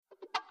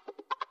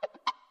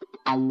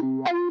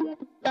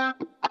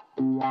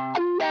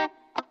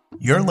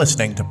You're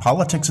listening to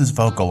Politics is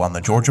Vocal on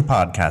the Georgia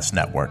Podcast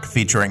Network,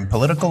 featuring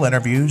political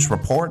interviews,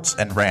 reports,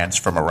 and rants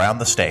from around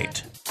the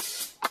state.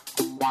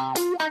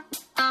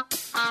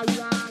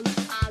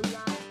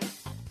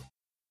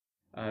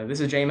 This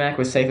is J-Mac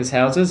with Safest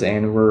Houses,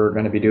 and we're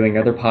going to be doing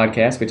another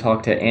podcast. We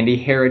talked to Andy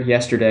Herod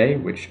yesterday,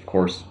 which, of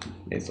course,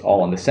 is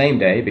all on the same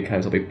day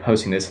because I'll be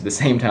posting this at the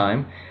same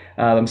time.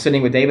 I'm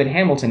sitting with David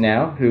Hamilton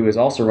now, who is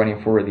also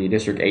running for the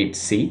District 8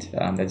 seat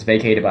that's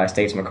vacated by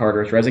Statesman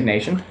Carter's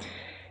resignation.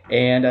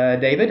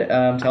 And David,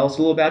 tell us a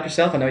little about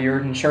yourself. I know you're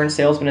an insurance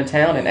salesman in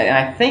town, and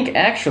I think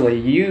actually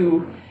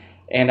you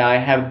and I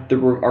have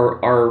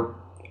our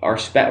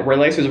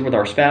relations with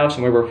our spouse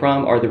and where we're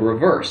from are the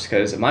reverse,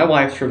 because my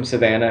wife's from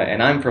Savannah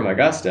and I'm from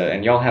Augusta,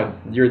 and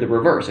you're the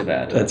reverse of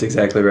that. That's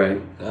exactly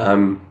right.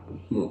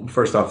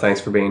 First off,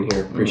 thanks for being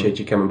here. Appreciate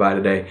you coming by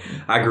today.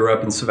 I grew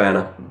up in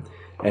Savannah,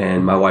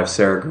 and my wife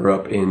Sarah grew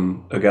up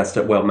in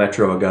Augusta,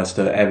 Metro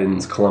Augusta,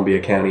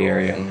 Athens-Clarke County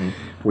area. Mm-hmm.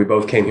 We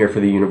both came here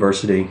for the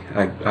university.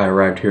 I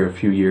arrived here a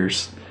few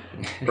years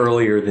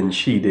earlier than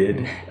she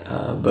did,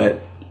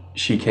 but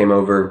she came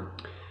over,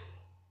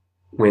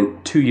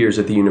 went 2 years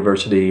at the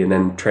university, and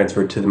then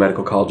transferred to the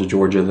Medical College of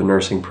Georgia, the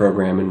nursing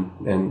program,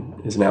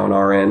 and is now an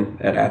RN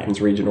at Athens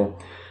Regional.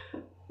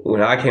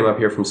 When I came up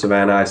here from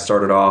Savannah, I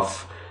started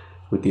off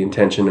with the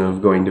intention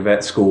of going to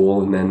vet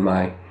school, and then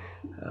my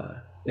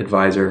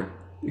advisor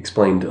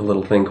explained a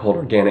little thing called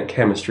organic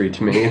chemistry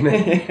to me,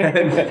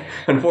 and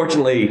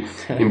unfortunately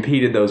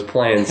impeded those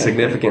plans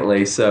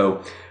significantly.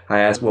 So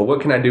I asked, well,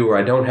 what can I do where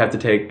I don't have to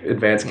take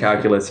advanced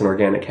calculus and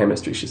organic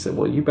chemistry? She said,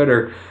 well, you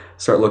better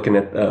start looking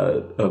at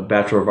a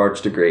Bachelor of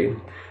Arts degree.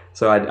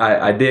 So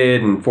I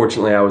did, and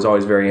fortunately I was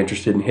always very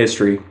interested in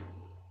history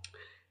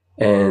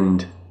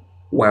and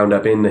wound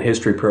up in the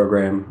history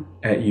program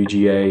at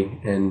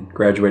UGA and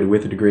graduated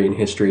with a degree in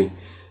history.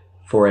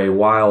 For a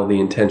while, the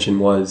intention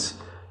was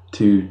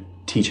to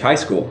teach high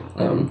school.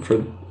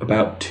 For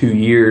about 2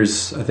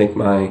 years, I think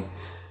my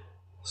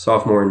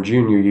sophomore and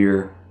junior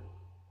year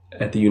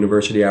at the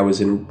university, I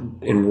was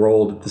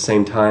enrolled at the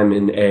same time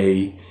in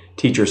a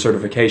teacher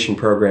certification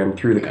program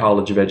through the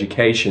College of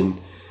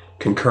Education,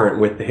 concurrent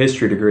with the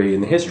history degree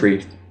in the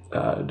history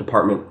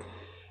department.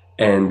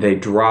 And they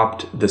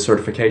dropped the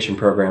certification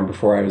program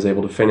before I was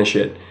able to finish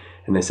it.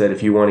 And they said,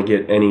 if you want to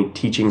get any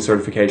teaching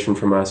certification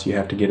from us, you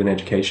have to get an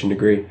education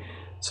degree.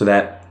 So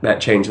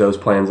that changed those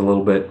plans a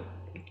little bit.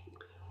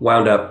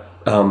 Wound up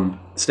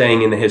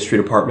staying in the history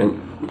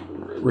department,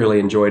 really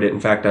enjoyed it. In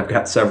fact, I've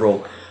got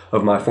several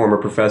of my former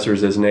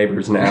professors as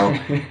neighbors now,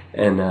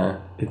 and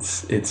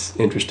it's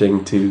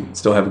interesting to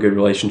still have a good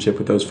relationship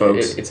with those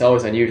folks. It's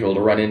always unusual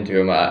to run into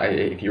them.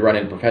 If you run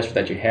into a professor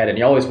that you had, and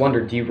you always wonder,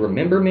 do you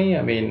remember me?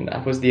 I mean,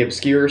 I was the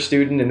obscure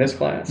student in this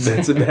class.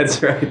 That's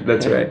right.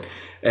 That's right.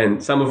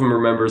 And some of them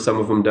remember, some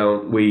of them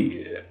don't.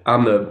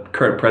 I'm the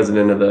current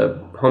president of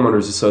the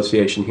Homeowners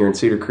Association here in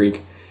Cedar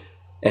Creek,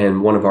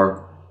 and one of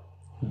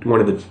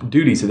the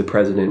duties of the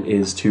president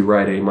is to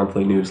write a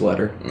monthly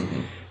newsletter.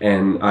 Mm-hmm.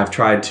 And I've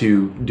tried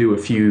to do a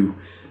few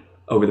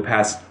over the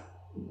past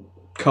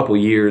couple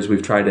years.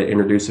 We've tried to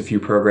introduce a few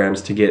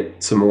programs to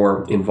get some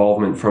more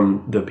involvement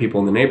from the people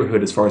in the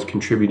neighborhood as far as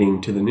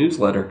contributing to the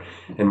newsletter.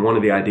 And one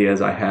of the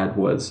ideas I had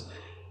was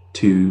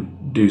to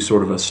do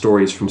sort of a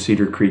Stories from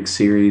Cedar Creek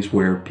series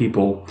where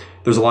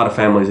there's a lot of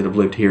families that have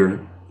lived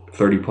here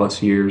 30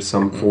 plus years,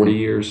 some 40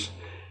 years.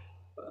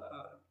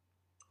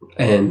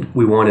 And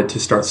we wanted to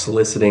start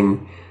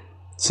soliciting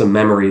some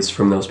memories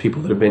from those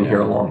people that have been here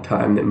a long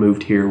time, that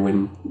moved here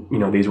when,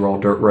 these were all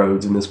dirt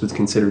roads and this was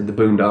considered the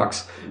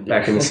boondocks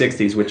back in the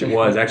 60s, which it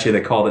was. Actually,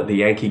 they called it the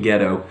Yankee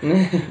Ghetto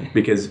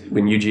because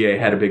when UGA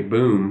had a big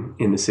boom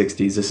in the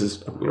 60s, this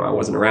is, I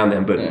wasn't around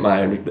then, but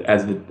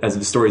as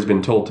the story's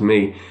been told to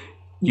me,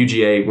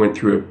 UGA went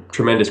through a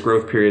tremendous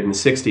growth period in the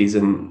 60s,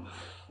 and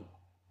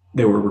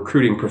they were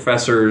recruiting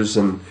professors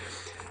and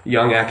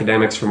young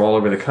academics from all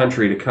over the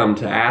country to come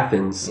to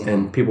Athens,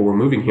 and people were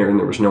moving here and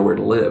there was nowhere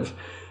to live.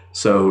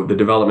 So the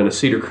development of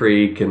Cedar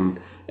Creek and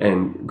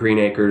Green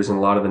Acres and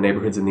a lot of the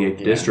neighborhoods in the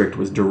 8th District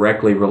was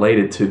directly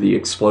related to the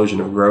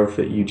explosion of growth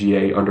that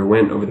UGA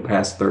underwent over the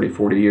past 30,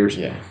 40 years.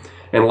 Yeah.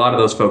 And a lot of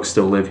those folks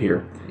still live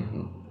here.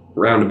 Mm-hmm.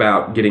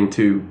 Roundabout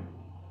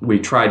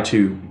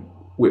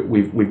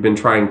we've been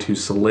trying to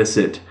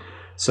solicit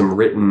some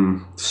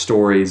written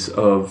stories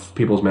of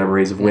people's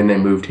memories of when they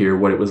moved here,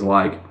 what it was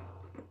like.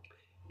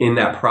 In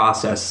that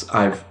process,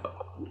 I've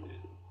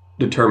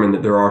determined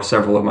that there are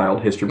several of my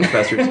old history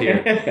professors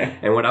here.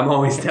 And what I'm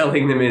always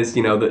telling them is,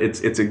 that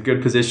it's a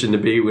good position to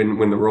be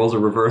when the roles are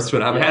reversed,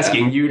 when I'm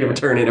asking you to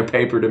turn in a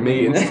paper to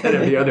me instead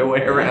of the other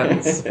way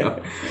around.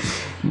 So,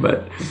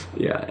 but,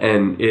 yeah.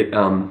 And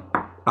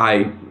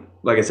I,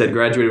 like I said,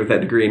 graduated with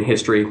that degree in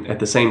history. At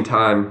the same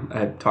time,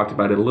 I talked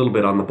about it a little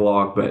bit on the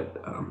blog, but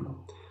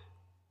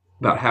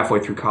about halfway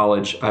through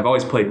college, I've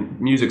always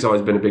played, music's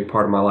always been a big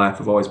part of my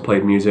life. I've always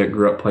played music,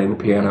 grew up playing the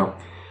piano,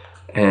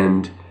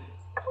 and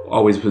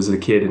always was the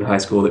kid in high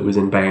school that was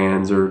in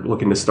bands or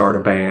looking to start a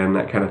band,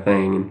 that kind of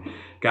thing. And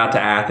got to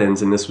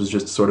Athens, and this was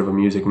just sort of a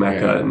music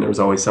mecca, and there was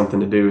always something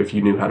to do if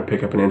you knew how to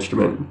pick up an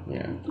instrument.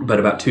 Yeah. But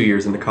about 2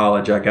 years into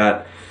college, I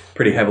got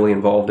pretty heavily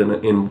involved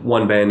in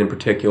one band in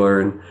particular,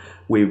 and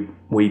we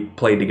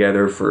played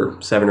together for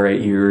 7 or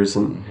 8 years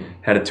and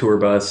had a tour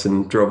bus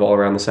and drove all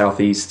around the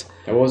Southeast.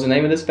 And what was the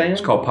name of this band?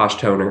 It's called Posh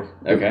Toner.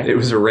 Okay. It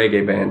was a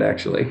reggae band,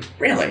 actually.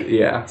 Really?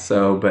 Yeah.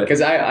 So, but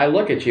because I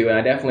look at you and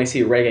I definitely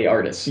see reggae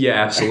artists.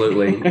 Yeah,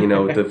 absolutely.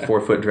 With the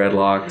 4-foot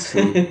dreadlocks.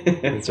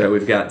 And that's right.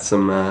 We've got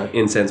some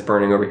incense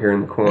burning over here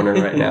in the corner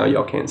right now.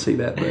 Y'all can't see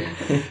that,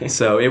 but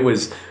so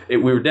we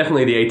were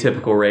definitely the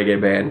atypical reggae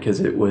band because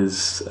it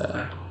was.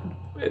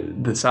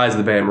 The size of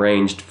the band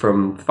ranged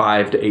from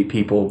 5 to 8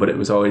 people, but it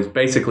was always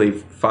basically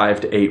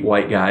 5 to 8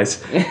 white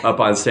guys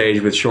up on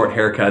stage with short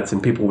haircuts,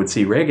 and people would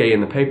see reggae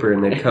in the paper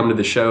and they'd come to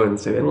the show and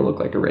say they don't look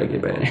like a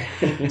reggae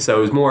band. So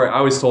it was more, I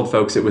always told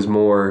folks it was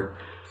more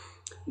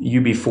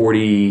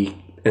UB40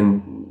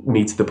 and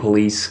Meets the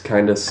Police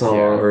kind of song,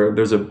 or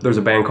there's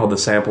a band called The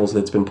Samples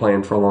that's been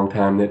playing for a long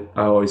time that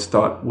I always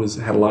thought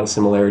had a lot of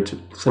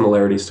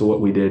similarities to what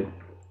we did.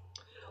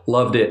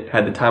 Loved it,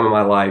 had the time of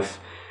my life.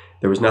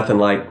 There was nothing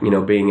like,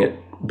 being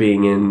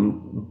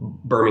in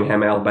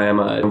Birmingham,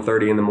 Alabama at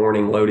 30 in the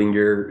morning, loading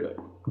your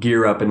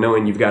gear up and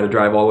knowing you've got to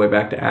drive all the way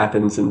back to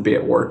Athens and be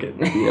at work at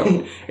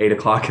 8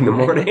 o'clock in the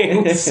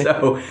morning.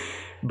 So,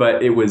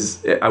 but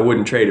I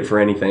wouldn't trade it for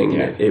anything.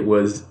 Yeah. It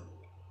was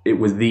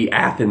the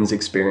Athens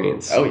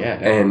experience. Oh yeah,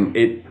 definitely. And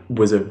it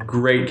was a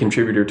great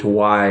contributor to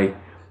why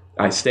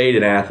I stayed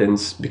in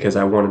Athens, because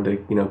I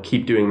wanted to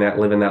keep doing that,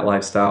 living that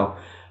lifestyle.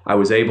 I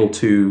was able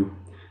to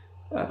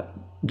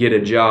get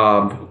a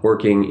job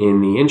working in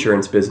the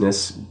insurance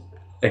business.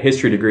 A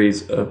history degree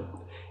is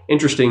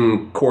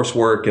interesting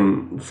coursework,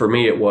 and for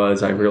me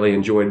I really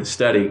enjoyed the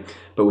study.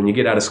 But when you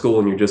get out of school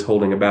and you're just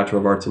holding a Bachelor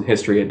of Arts in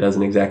History, it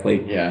doesn't exactly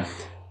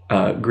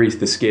grease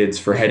the skids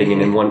for heading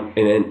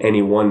in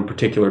any one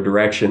particular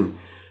direction.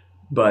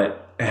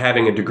 But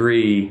having a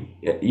degree,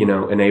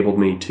 enabled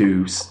me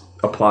to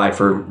apply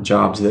for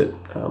jobs that,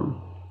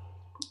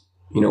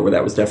 where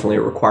that was definitely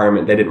a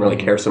requirement. They didn't really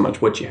care so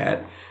much what you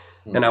had.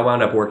 And I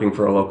wound up working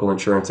for a local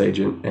insurance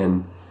agent,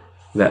 and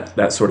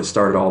that sort of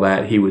started all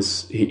that.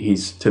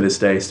 He's to this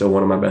day still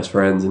one of my best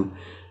friends, and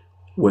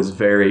was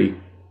very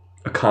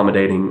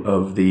accommodating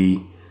of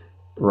the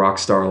rock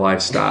star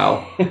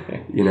lifestyle,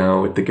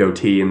 with the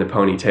goatee and the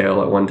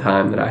ponytail at one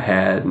time that I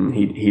had, and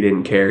he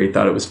didn't care. He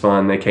thought it was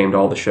fun. They came to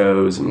all the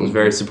shows and was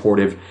very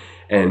supportive,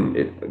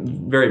 and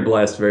very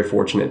blessed, very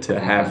fortunate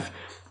to have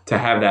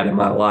that in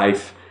my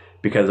life,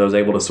 because I was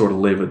able to sort of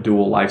live a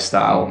dual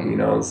lifestyle.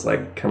 It's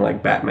like kind of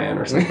like Batman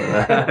or something.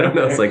 I don't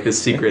know. It's like the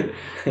secret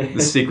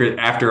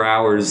after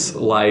hours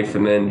life,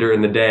 and then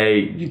during the day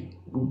you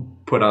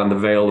put on the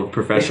veil of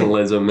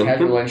professionalism. And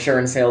casual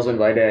insurance salesman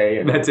by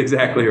day. That's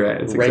exactly right.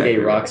 That's reggae exactly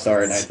rock right.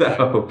 star at night.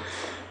 So,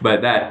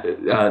 but that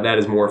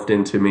has morphed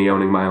into me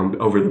owning my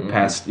own. Over the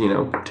past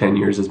 10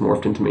 years, has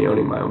morphed into me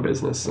owning my own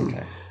business.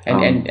 Okay.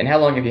 And how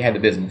long have you had the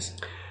business?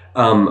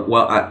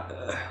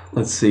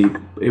 Let's see.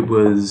 It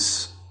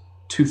was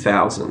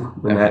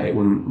 2000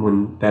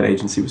 when that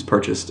agency was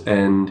purchased,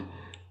 and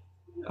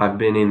I've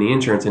been in the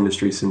insurance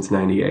industry since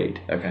 98.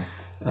 Okay.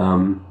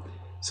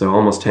 So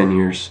almost 10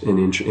 years in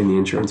the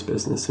insurance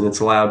business, and it's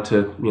allowed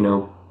to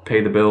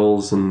pay the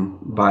bills and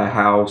buy a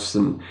house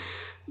and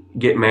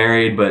get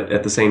married. But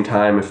at the same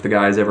time, if the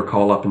guys ever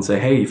call up and say,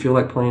 "Hey, you feel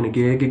like playing a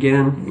gig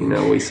again?"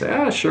 We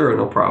say, "Sure,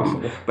 no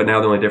problem." But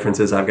now the only difference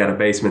is I've got a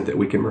basement that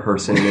we can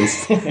rehearse in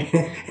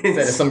instead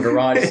of some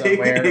garage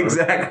somewhere.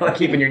 Exactly. Or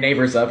keeping your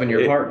neighbors up in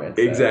your apartment.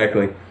 So.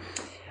 Exactly.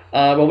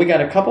 Well, we got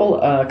a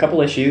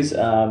couple issues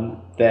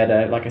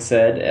that, like I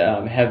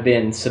said, have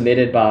been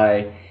submitted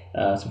by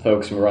some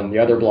folks who run the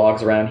other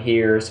blogs around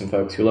here, some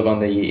folks who live in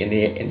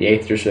the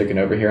 8th District and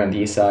over here on the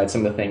east side.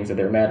 Some of the things that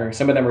they're mattering.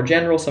 Some of them are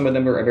general. Some of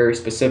them are very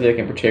specific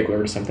and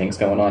particular to some things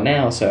going on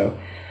now. So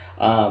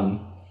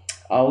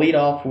I'll lead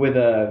off with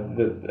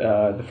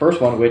the first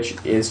one, which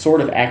is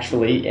sort of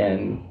actually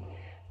in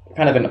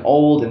kind of an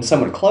old and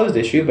somewhat closed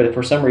issue, but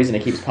for some reason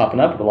it keeps popping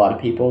up with a lot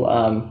of people.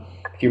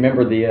 If you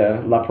remember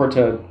the La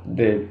Puerta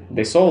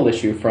de Sol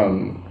issue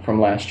from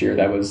last year,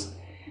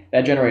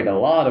 that generated a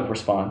lot of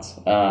response,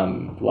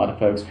 a lot of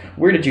folks.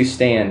 Where did you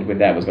stand when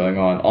that was going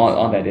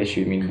on that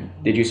issue? I mean,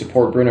 did you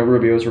support Bruno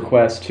Rubio's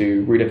request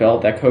to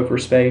redevelop that Cofer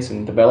space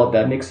and develop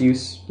that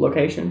mixed-use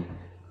location?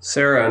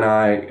 Sarah and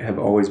I have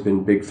always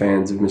been big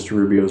fans of Mr.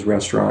 Rubio's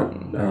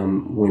restaurant.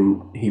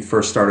 When he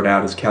first started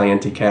out as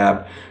Caliente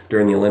Cab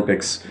during the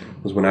Olympics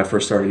was when I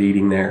first started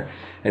eating there,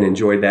 and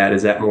enjoyed that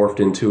as that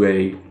morphed into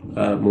a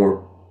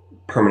more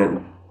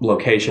permanent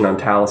location on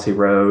Tallahassee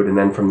Road. And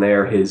then from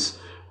there, his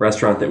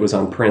restaurant that was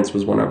on Prince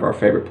was one of our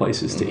favorite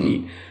places to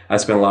eat. I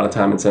spent a lot of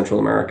time in Central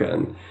America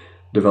and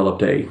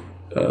developed a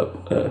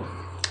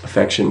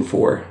affection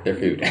for their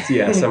food.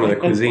 Some of the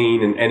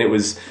cuisine, and it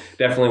was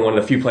definitely one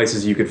of the few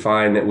places you could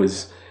find that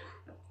was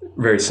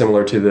very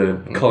similar to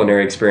the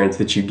culinary experience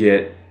that you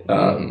get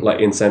like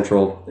in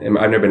Central.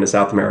 I've never been to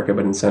South America,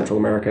 but in Central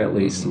America at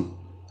least.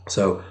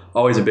 So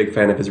always a big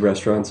fan of his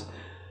restaurants,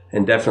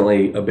 and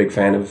definitely a big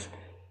fan of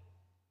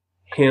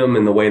him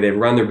and the way they've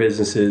run their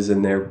businesses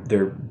and their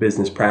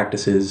business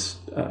practices.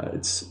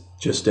 It's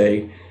just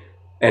a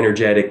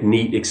energetic,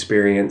 neat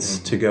experience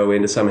to go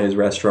into some of his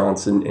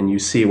restaurants, and you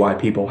see why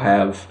people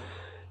have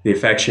the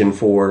affection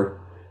for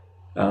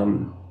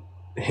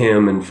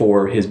him and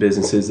for his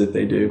businesses that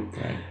they do.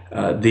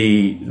 Right.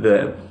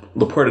 The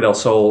La Puerta del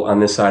Sol on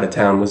this side of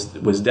town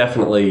was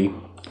definitely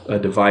a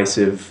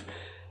divisive,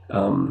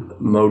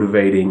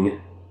 motivating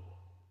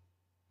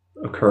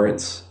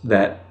occurrence.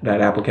 That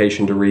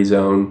application to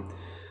rezone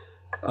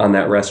on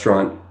that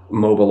restaurant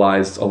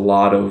mobilized a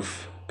lot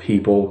of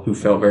people who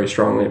felt very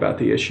strongly about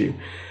the issue.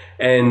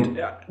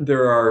 And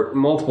there are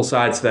multiple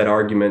sides to that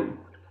argument.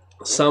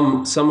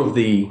 Some of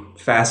the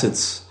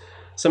facets,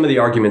 some of the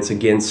arguments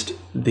against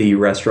the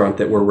restaurant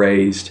that were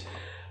raised,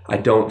 I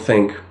don't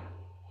think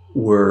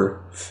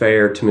were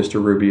fair to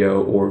Mr.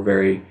 Rubio or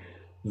very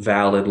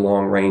valid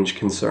long-range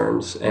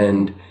concerns.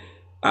 And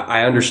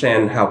I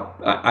understand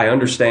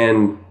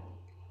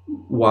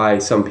why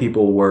some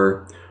people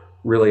were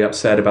really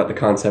upset about the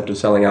concept of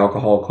selling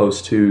alcohol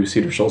close to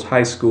Cedar Shoals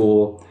High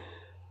School,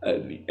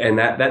 and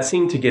that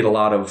seemed to get a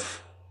lot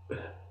of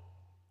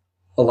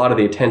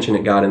the attention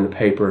it got in the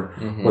paper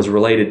was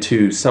related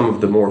to some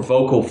of the more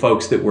vocal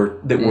folks that was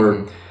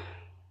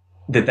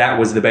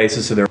the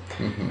basis of their.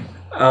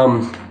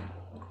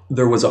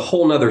 There was a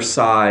whole nother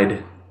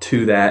side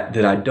to that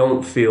I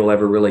don't feel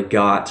ever really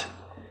got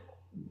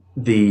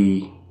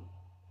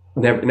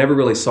never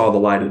really saw the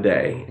light of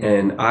day.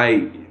 And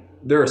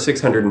there are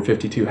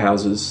 652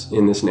 houses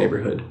in this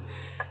neighborhood,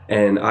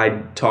 and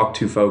I talk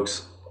to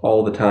folks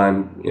all the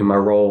time in my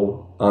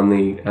role on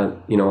the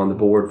on the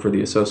board for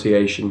the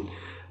association,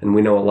 and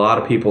we know a lot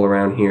of people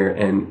around here,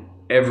 and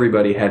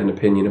everybody had an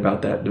opinion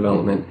about that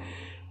development.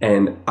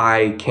 And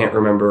I can't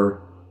remember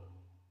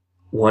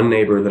one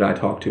neighbor that I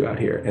talked to out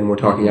here, and we're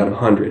talking out of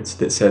hundreds,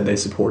 that said they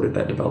supported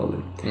that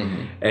development.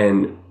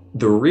 And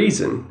the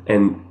reason,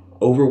 and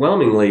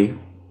overwhelmingly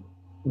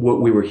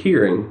what we were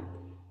hearing,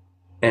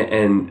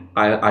 and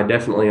I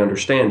definitely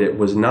understand it,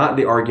 was not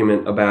the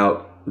argument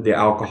about the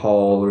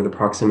alcohol or the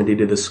proximity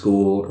to the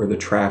school or the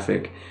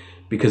traffic,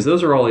 because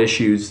those are all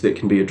issues that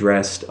can be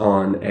addressed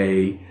on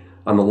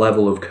the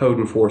level of code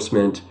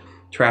enforcement,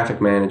 traffic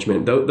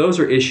management. Those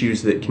are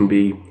issues that can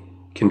be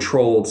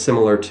controlled,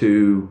 similar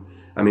to,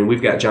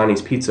 we've got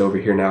Johnny's Pizza over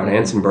here now in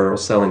Ansonboro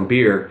selling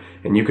beer,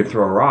 and you could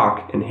throw a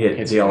rock and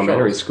hit the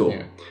elementary school.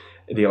 Yeah.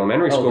 The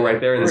elementary school right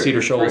there, and the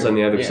Cedar Shoals on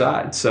the other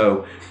side.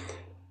 So,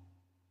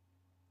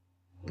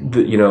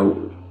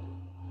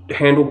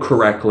 handled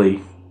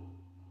correctly,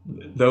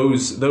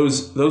 those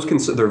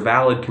they're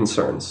valid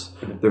concerns.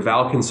 They're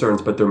valid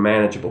concerns, but they're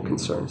manageable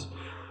concerns.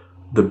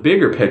 The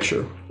bigger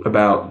picture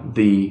about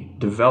the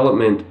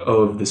development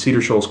of the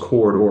Cedar Shoals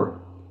corridor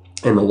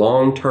and the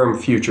long-term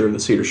future of the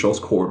Cedar Shoals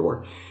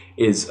corridor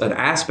is an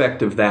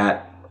aspect of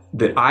that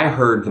I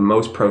heard the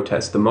most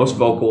protests. The most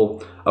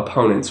vocal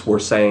opponents were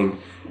saying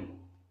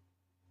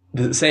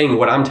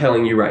what I'm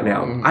telling you right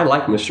now. I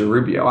like Mr.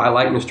 Rubio. I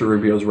like Mr.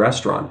 Rubio's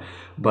restaurant,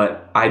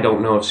 but I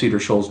don't know if Cedar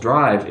Shoals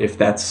Drive, if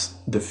that's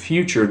the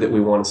future that we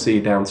want to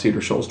see down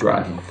Cedar Shoals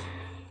Drive.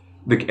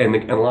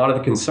 And a lot of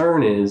the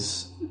concern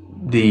is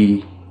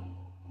the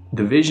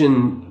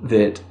vision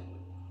that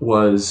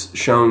was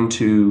shown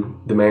to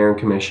the mayor and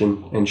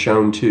commission, and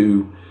shown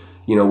to,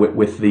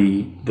 with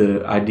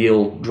the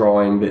ideal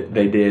drawing that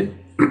they did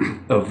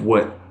of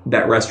what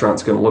that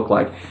restaurant's going to look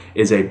like,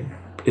 is a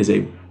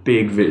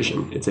big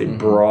vision. It's a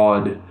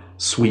broad,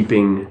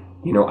 sweeping,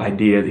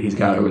 idea that he's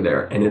got over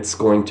there, and it's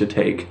going to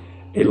take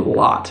a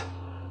lot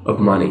of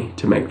money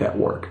to make that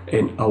work,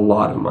 and a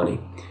lot of money.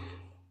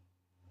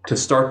 To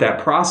start that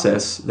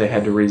process, they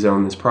had to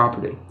rezone this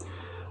property.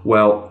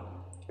 Well,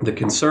 the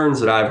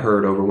concerns that I've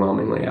heard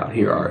overwhelmingly out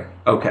here are,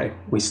 okay,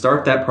 we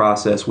start that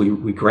process,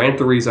 we grant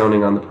the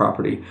rezoning on the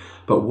property,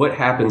 but what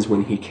happens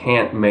when he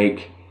can't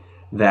make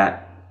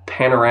that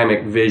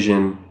panoramic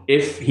vision,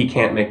 if he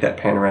can't make that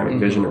panoramic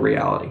vision a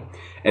reality?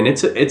 And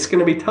it's going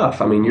to be tough.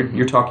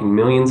 You're talking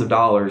millions of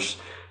dollars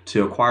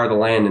to acquire the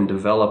land and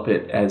develop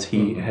it as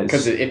he has.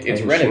 Because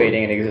it's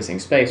renovating an existing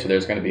space, so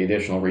there's going to be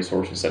additional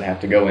resources that have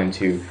to go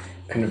into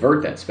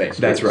convert that space.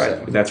 That's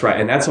right. So. That's right.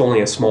 And that's only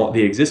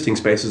the existing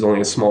space is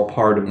only a small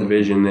part of the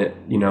vision that,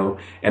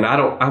 and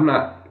I'm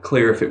not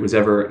clear if it was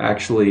ever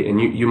actually, and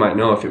you might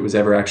know if it was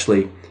ever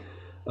actually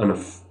an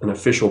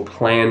official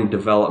plan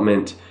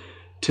development.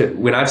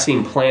 When I've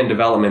seen plan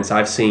developments,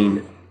 I've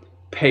seen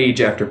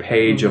page after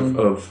page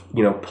of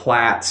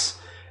plats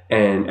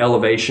and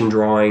elevation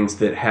drawings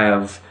that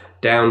have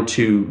down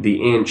to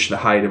the inch the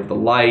height of the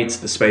lights,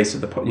 the space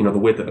of the the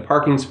width of the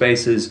parking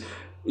spaces,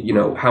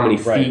 how many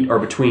feet are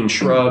between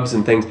shrubs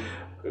and things.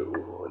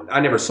 I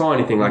never saw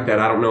anything like that.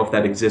 I don't know if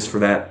that exists for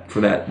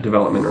that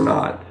development or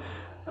not.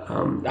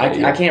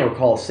 I can't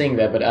recall seeing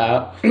that, but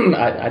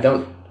I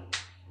don't.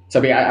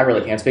 So I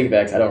really can't speak to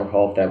that because I don't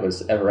recall if that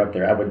was ever up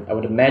there. I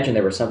would imagine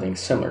there was something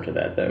similar to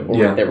that though,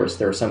 or there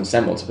was some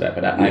semblance of that,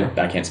 but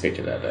I can't speak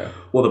to that though.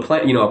 Well, the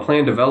plan, a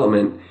plan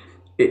development,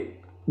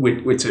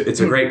 It's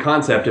a great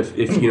concept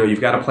if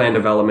you've got a plan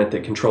development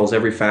that controls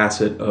every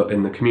facet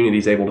and the community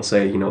is able to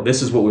say,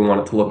 this is what we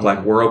want it to look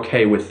like. We're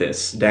okay with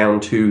this down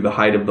to the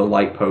height of the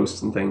light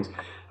posts and things.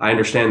 I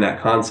understand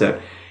that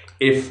concept.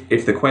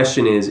 If the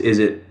question is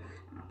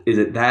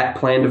it that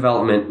plan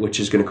development which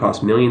is going to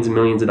cost millions and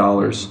millions of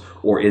dollars,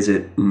 or is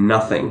it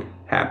nothing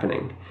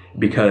happening?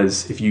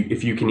 Because if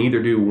you can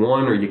either do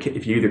one, or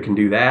if you either can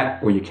do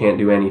that or you can't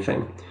do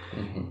anything.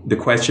 The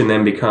question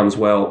then becomes,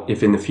 well,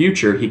 if in the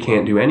future he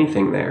can't do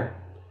anything there,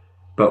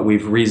 but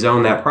we've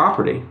rezoned that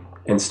property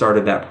and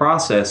started that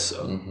process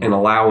and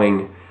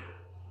allowing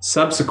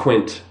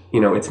subsequent,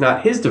 it's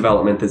not his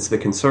development that's the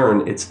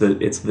concern, it's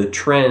the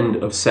trend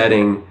of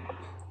setting,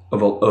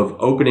 of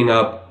opening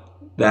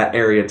up that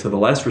area to the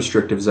less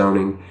restrictive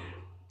zoning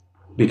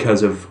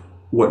because of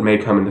what may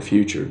come in the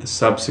future, the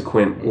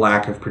subsequent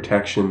lack of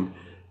protection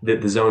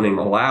that the zoning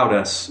allowed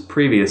us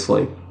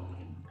previously.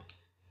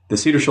 The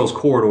Cedar Shoals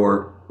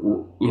corridor,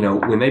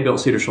 when they built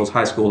Cedar Shoals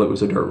High School, it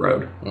was a dirt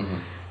road.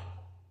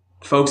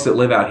 Folks that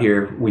live out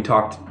here, we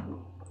talked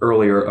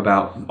earlier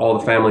about all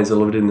the families that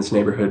lived in this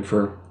neighborhood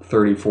for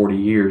 30, 40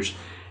 years.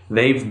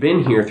 They've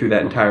been here through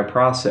that entire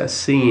process,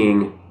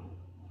 seeing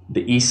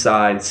the east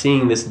side,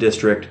 seeing this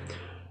district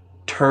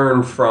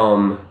turn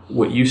from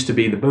what used to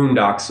be the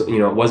boondocks.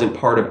 It wasn't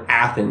part of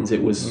Athens.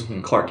 It was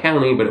Clarke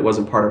County, but it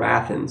wasn't part of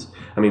Athens.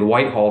 I mean,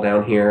 Whitehall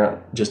down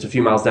here, just a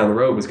few miles down the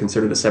road, was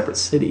considered a separate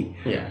city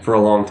for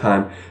a long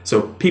time.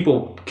 So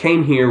people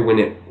came here when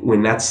it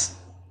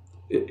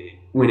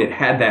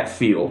had that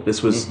feel.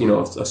 This was,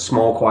 a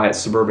small, quiet,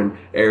 suburban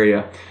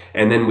area.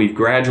 And then we've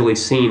gradually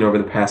seen over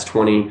the past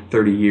 20,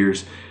 30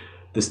 years,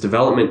 this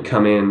development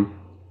come in.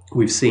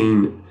 We've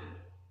seen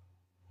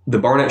the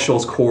Barnett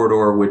Shoals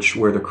corridor,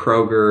 where the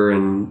Kroger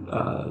and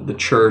the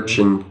church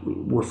and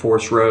where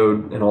Forest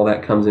Road and all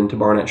that comes into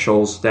Barnett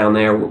Shoals down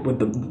there, with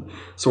the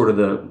sort of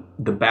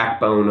the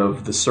backbone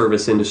of the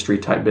service industry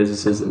type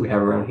businesses that we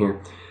have around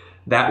here.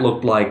 That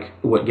looked like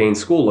what Gaines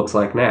School looks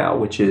like now,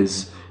 which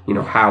is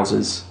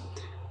houses,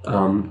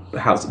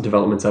 house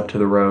developments up to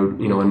the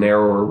road, a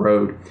narrower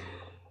road.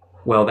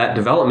 Well, that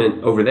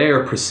development over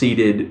there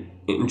proceeded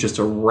in just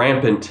a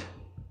rampant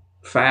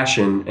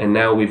fashion, and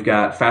now we've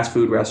got fast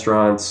food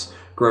restaurants,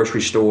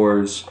 grocery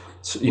stores,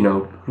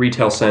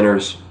 retail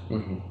centers.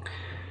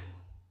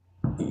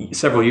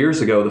 Several years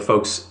ago, the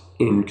folks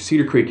in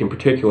Cedar Creek in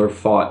particular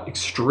fought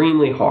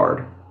extremely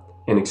hard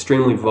and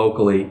extremely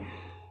vocally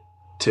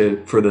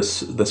for the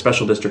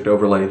special district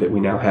overlay that we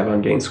now have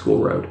on Gaines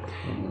School Road.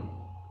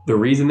 The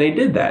reason they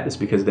did that is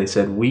because they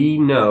said, we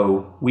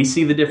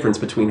see the difference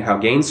between how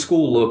Gaines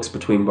School looks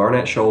between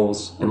Barnett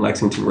Shoals and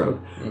Lexington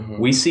Road.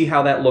 We see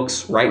how that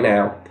looks right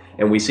now.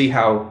 And we see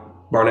how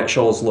Barnett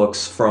Shoals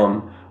looks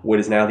from what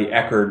is now the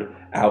Eckerd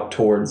out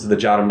towards the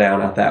Jotham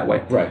Down out that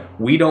way. Right.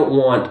 We don't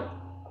want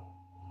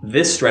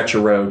this stretch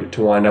of road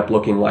to wind up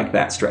looking like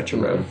that stretch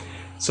of road.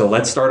 So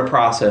let's start a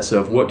process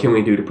of what can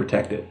we do to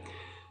protect it.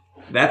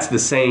 That's the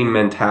same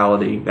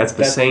mentality. That's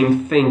the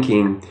same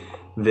thinking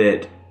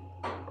that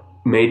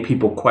made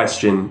people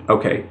question,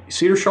 okay,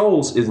 Cedar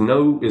Shoals is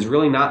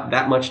really not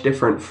that much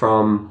different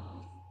from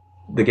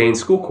the Gaines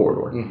School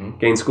corridor.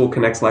 Gaines School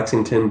connects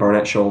Lexington,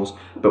 Barnett Shoals.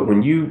 But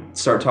when you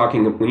start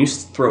talking, when you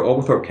throw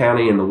Oglethorpe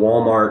County and the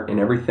Walmart and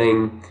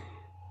everything,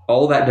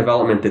 all that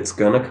development that's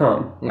going to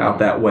come out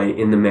that way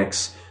in the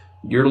mix,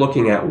 you're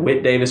looking at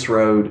Whit Davis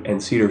Road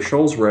and Cedar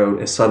Shoals Road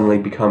as suddenly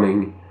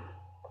becoming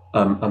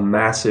a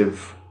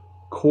massive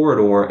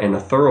corridor and a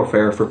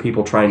thoroughfare for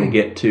people trying to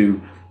get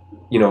to,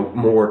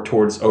 more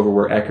towards over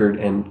where Eckerd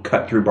and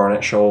cut through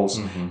Barnett Shoals,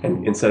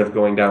 and instead of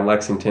going down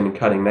Lexington and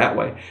cutting that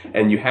way.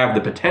 And you have the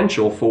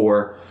potential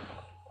for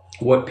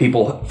a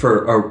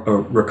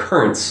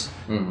recurrence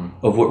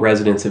of what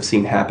residents have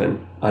seen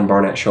happen on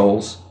Barnett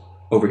Shoals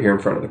over here in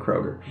front of the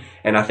Kroger.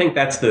 And I think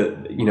that's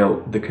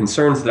the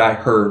concerns that I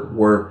heard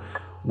were,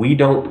 we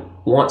don't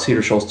want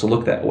Cedar Shoals to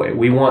look that way.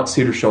 We want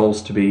Cedar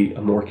Shoals to be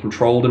a more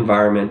controlled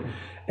environment,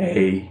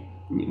 a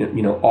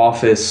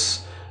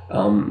office,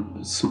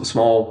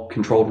 small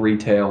controlled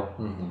retail.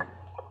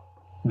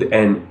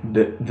 And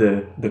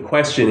the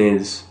question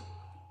is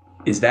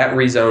that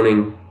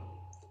rezoning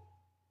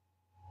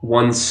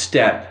one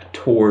step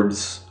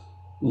towards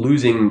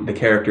losing the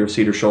character of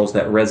Cedar Shoals,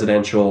 that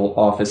residential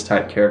office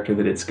type character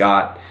that it's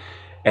got,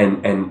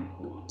 and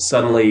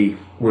suddenly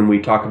when we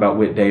talk about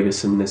Whit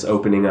Davis and this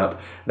opening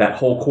up, that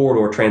whole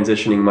corridor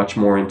transitioning much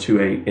more into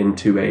a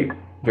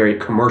very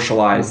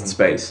commercialized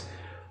space.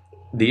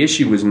 The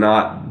issue was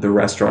not the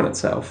restaurant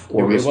itself,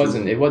 or it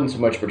wasn't so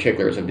much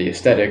particulars of the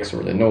aesthetics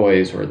or the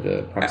noise or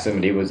the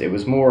proximity. It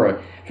was more,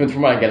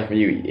 from what I get from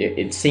you,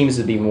 it seems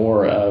to be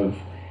more of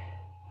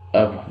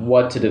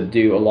what to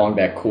do along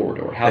that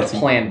corridor, how to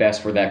plan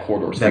best for that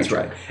corridor's future. That's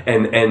right.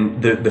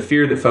 And the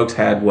fear that folks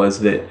had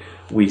was that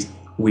you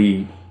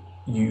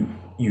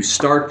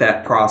start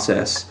that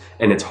process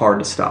and it's hard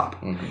to stop.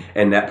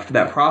 And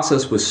that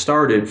process was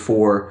started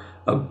for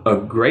a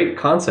great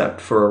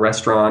concept for a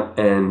restaurant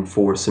and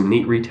for some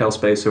neat retail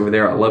space over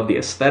there. I love the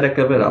aesthetic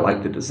of it. I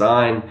like the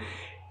design.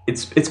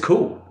 It's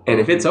cool. And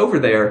if it's over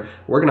there,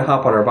 we're going to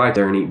hop on our bike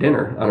there and eat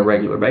dinner on a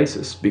regular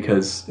basis,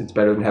 because it's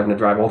better than having to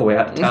drive all the way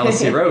out to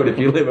Tallahassee Road if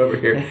you live over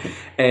here.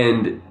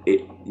 And,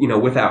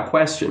 without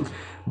question.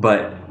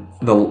 But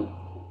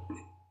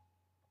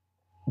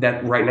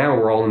that right now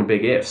we're all in the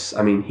big ifs.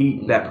 I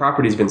mean, that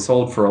property's been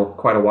sold for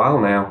quite a while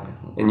now,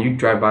 and you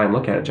drive by and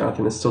look at it,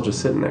 Jonathan, it's still just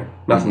sitting there.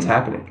 Nothing's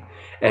happening.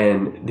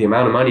 And the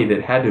amount of money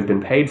that had to have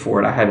been paid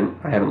for it, I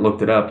haven't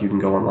looked it up. You can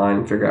go online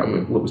and figure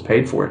out what was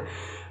paid for it.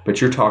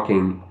 But you're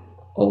talking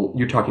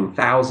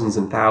thousands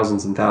and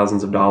thousands and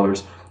thousands of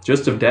dollars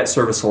just of debt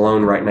service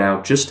alone right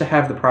now, just to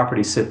have the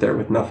property sit there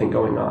with nothing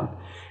going on.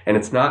 And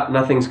it's not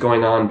nothing's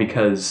going on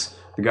because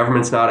the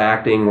government's not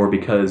acting or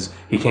because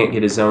he can't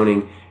get his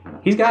zoning.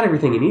 He's got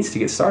everything he needs to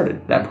get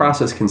started. That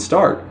process can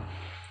start.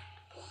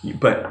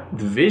 But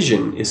the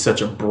vision is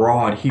such a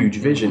broad, huge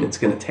vision. It's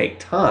going to take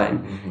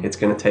time. It's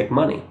going to take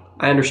money.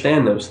 I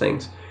understand those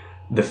things.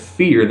 The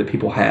fear that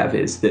people have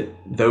is that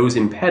those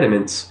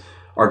impediments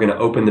are going to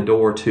open the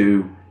door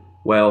to,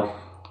 well,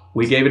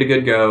 we gave it a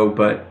good go,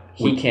 but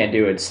he can't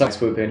do it. Some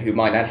swoop in who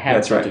might not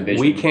have such a vision.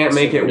 We can't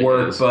make it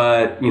work,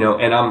 but,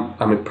 and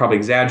I'm probably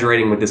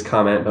exaggerating with this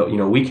comment, but,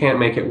 we can't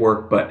make it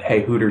work, but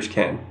hey, Hooters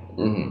can.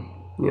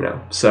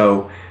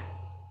 So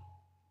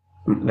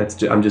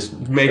I'm just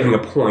making a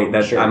point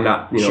that I'm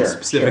not,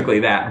 specifically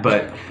that,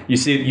 but you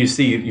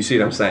see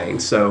what I'm saying.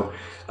 So,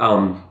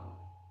 and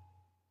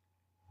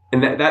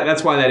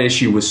that's why that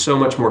issue was so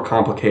much more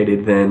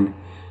complicated than,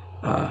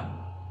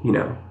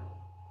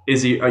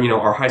 is he,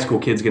 are high school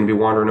kids going to be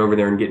wandering over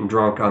there and getting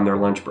drunk on their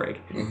lunch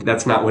break?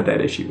 That's not what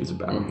that issue is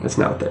about. That's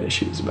not what that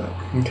issue is about.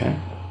 Okay.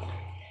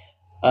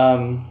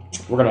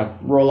 We're going to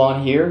roll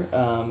on here.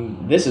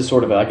 This is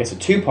sort of, a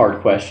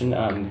two-part question.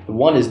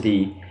 One is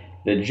the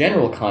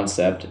general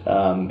concept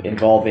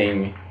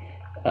involving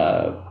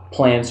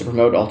plans to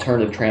promote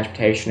alternative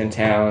transportation in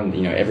town.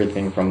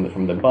 Everything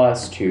from the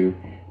bus to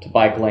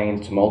bike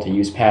lanes to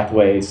multi-use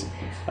pathways,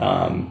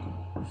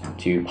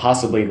 to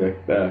possibly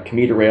the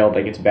commuter rail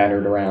that gets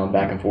battered around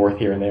back and forth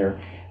here and there.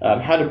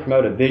 How to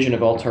promote a vision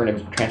of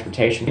alternative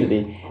transportation.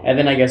 And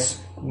then I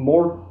guess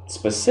more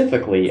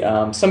specifically,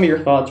 some of your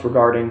thoughts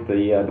regarding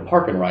the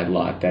park and ride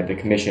lot that the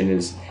commission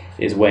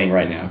is weighing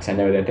right now. Because I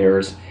know that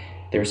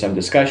there's some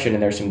discussion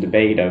and there's some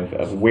debate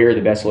of where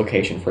the best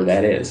location for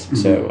that is.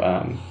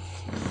 So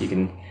you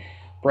can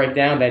break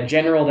down that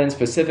general then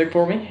specific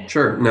for me?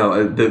 Sure.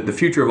 No, the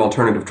future of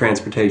alternative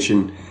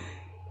transportation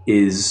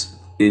is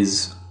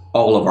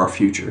all of our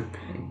future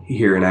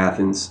here in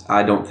Athens.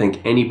 I don't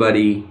think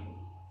anybody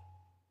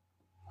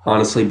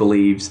honestly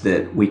believes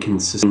that we can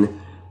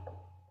sustain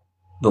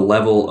the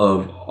level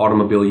of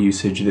automobile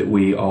usage that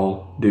we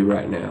all do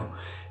right now.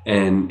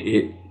 And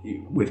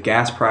with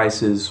gas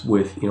prices,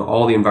 with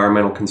all the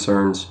environmental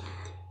concerns,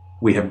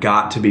 we have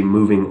got to be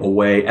moving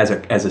away as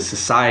a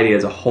society,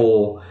 as a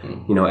whole,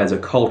 as a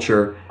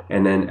culture,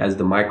 and then as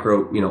the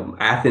micro.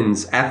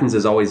 Athens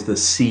is always the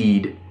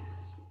seed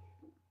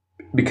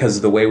because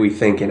of the way we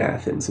think in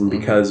Athens, and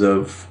because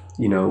of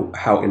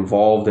how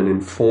involved and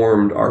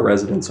informed our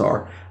residents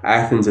are.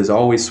 Athens is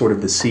always sort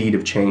of the seed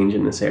of change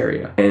in this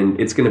area, and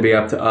it's going to be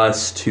up to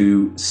us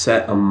to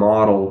set a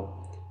model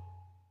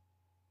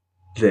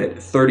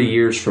that 30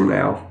 years from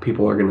now,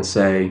 people are going to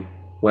say,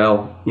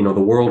 well, the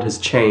world has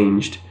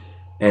changed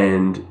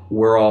and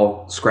we're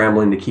all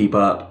scrambling to keep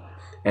up.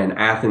 And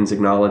Athens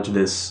acknowledged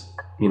this,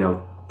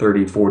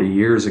 30, 40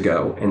 years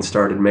ago and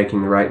started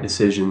making the right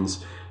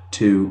decisions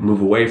to move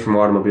away from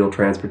automobile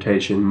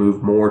transportation,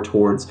 move more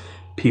towards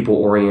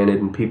people-oriented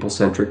and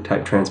people-centric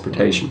type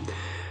transportation.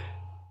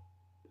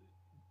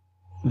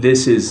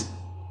 This is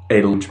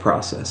a huge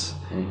process.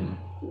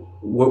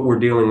 What we're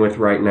dealing with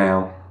right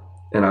now,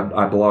 and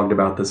I blogged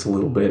about this a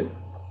little bit,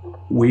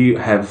 we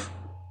have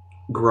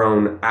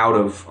grown out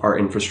of our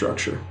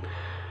infrastructure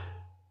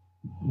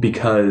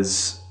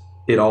because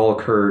it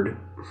occurred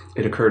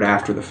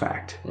after the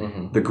fact.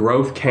 The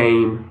growth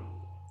came,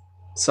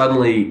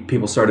 suddenly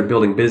people started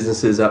building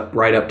businesses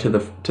right up to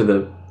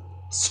the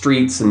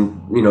streets,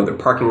 and their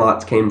parking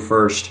lots came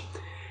first,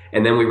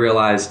 and then we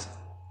realized,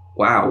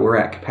 wow, we're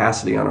at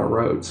capacity on our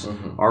roads.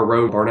 Our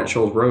road, Barnett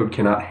Shoals Road,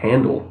 cannot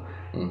handle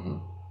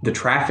the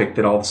traffic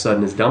that all of a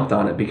sudden is dumped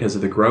on it because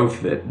of the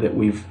growth that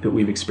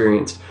we've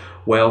experienced.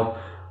 Well,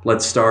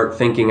 let's start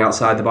thinking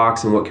outside the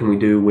box and what can we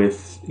do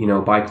with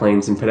bike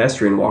lanes and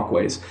pedestrian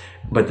walkways.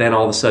 But then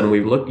all of a sudden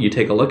you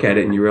take a look at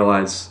it and you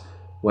realize,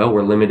 well,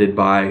 we're limited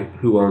by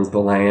who owns the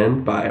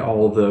land, by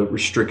all the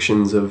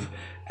restrictions of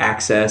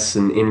access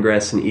and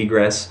ingress and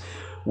egress.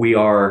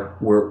 We're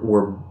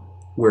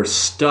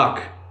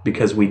stuck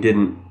because we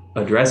didn't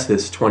address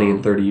this 20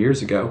 and 30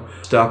 years ago.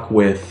 Stuck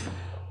with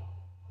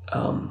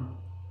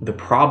the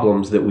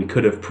problems that we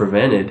could have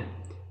prevented,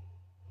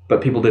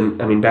 but people didn't.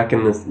 I mean, back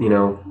in the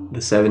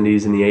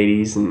 70s and the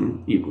 80s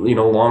and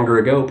longer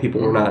ago, people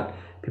were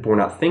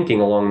not thinking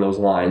along those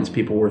lines.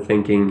 People were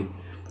thinking,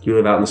 you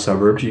live out in the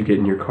suburbs, you get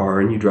in your car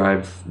and you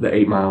drive the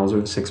 8 miles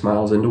or the 6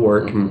 miles into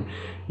work, and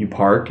you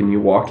park and you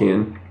walk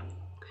in.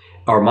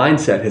 Our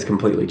mindset has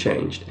completely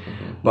changed,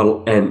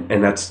 but and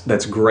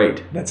that's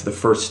great. That's the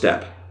first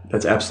step.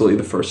 That's absolutely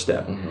the first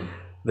step.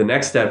 The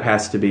next step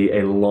has to be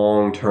a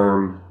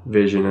long-term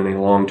vision and a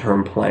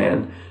long-term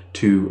plan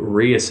to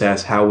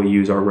reassess how we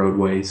use our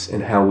roadways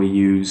and how we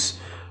use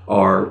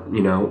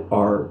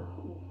our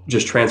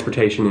just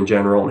transportation in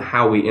general, and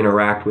how we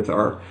interact with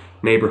our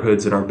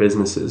neighborhoods and our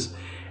businesses.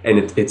 And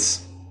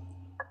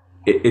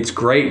it's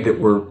great that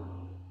we're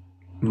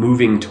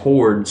moving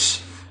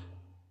towards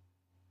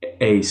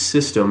a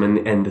system,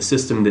 and the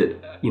system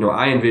that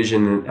I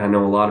envision, and I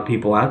know a lot of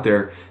people out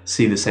there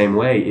see the same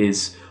way,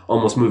 is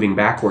almost moving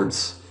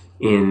backwards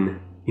in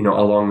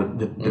along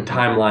the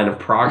timeline of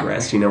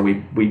progress.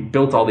 We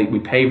built we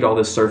paved all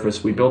this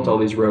surface, we built all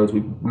these roads,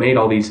 we made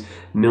all these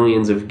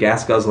millions of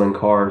gas guzzling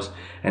cars,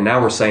 and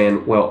now we're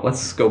saying, well,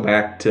 let's go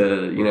back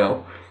to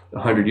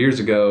 100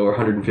 years ago or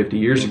 150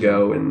 years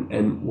ago,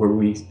 and where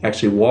we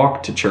actually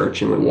walked to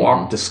church and we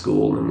walked to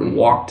school and we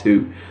walked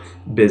to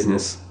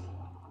business.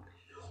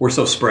 We're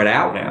so spread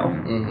out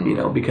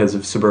now, because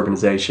of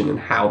suburbanization and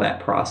how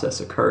that process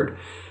occurred.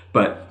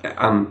 But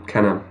I'm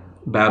kind of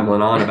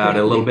babbling on about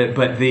it a little bit.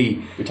 But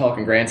we're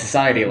talking grand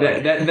society,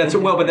 like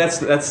that's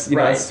that's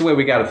the way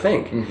we got to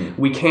think.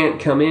 We can't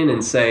come in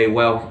and say,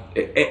 well,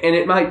 and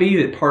it might be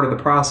that part of the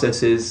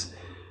process is,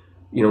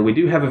 we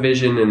do have a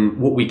vision, and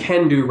what we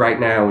can do right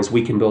now is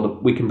we can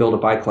build a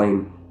bike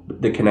lane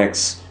that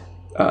connects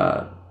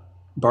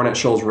Barnett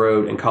Shoals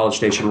Road and College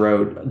Station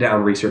Road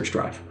down Research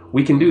Drive.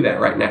 We can do that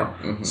right now,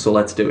 so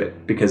let's do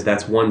it, because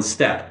that's one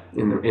step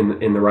in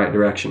the right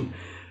direction.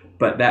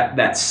 But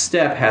that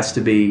step has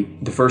to be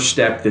the first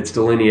step that's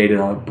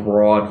delineated on a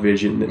broad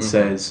vision that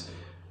says,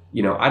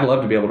 I'd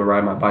love to be able to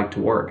ride my bike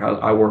to work.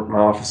 I work, my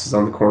office is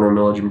on the corner of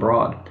Millage and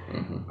Broad.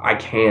 I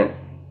can't.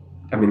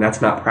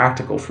 That's not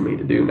practical for me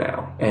to do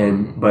now.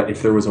 But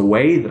if there was a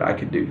way that I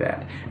could do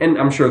that, and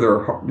I'm sure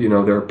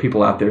there are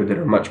people out there that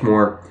are much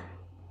more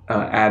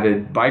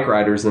avid bike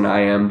riders than I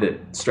am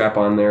that strap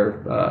on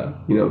their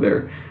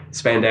their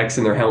spandex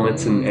and their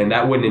helmets, and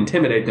that wouldn't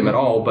intimidate them at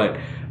all. But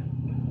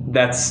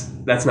that's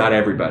not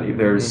everybody.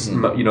 There's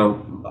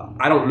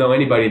I don't know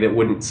anybody that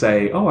wouldn't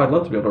say, oh, I'd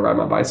love to be able to ride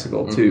my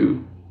bicycle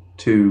to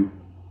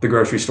the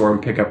grocery store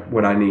and pick up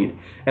what I need.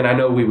 And I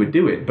know we would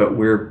do it, but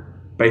we're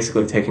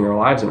basically taking our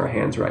lives in our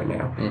hands right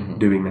now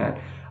doing that.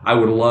 I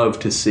would love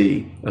to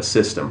see a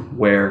system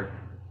where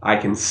I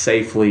can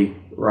safely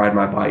ride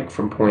my bike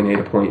from point A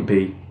to point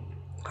B.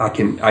 I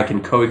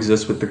can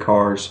coexist with the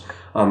cars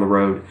on the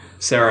road.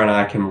 Sarah and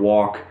I can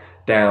walk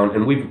down,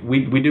 and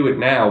we do it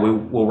now.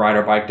 We'll ride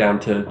our bike down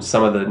to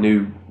some of that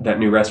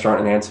new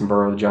restaurant in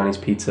Ansonboro, Johnny's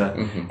Pizza,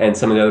 and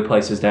some of the other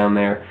places down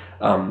there.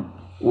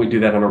 We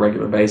do that on a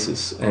regular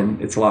basis, and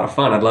it's a lot of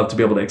fun. I'd love to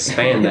be able to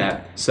expand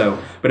that.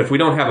 But if we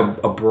don't have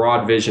a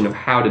broad vision of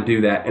how to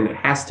do that, and it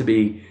has to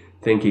be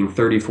thinking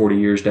 30, 40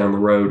 years down the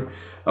road,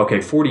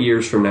 okay, 40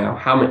 years from now,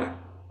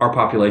 our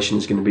population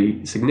is going to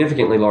be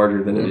significantly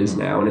larger than it is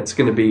now, and it's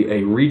going to be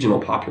a regional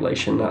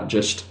population, not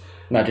just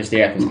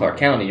the Athens-Clarke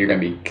County. You're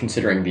going to be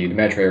considering the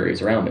metro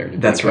areas around there,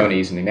 the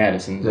counties and the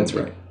Madisons. That's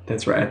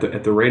right.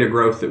 At the rate of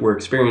growth that we're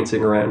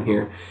experiencing around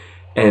here,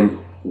 and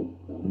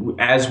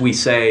as we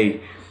say,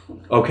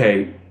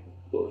 okay,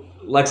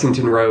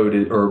 Lexington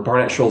Road or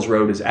Barnett Shoals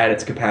Road is at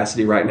its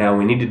capacity right now.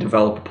 We need to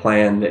develop a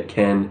plan that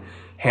can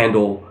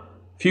handle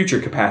future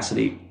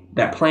capacity.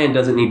 That plan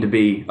doesn't need to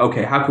be,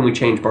 okay, how can we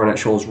change Barnett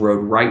Shoals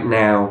Road right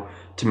now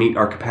to meet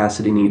our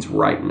capacity needs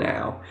right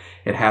now?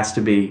 It has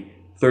to be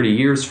 30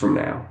 years from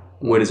now.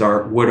 What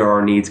are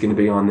our needs going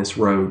to be on this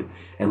road?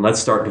 And let's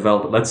start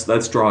developing.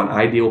 Let's draw an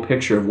ideal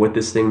picture of what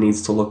this thing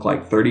needs to look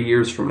like 30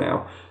 years from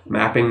now.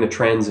 Mapping the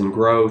trends in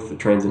growth, the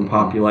trends in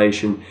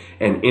population,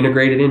 and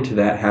integrated into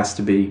that has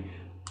to be,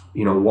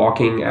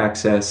 walking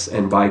access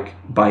and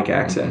bike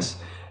access,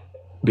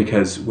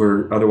 because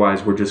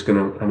otherwise we're just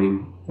gonna.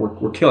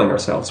 We're killing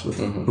ourselves with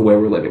the way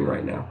we're living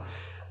right now,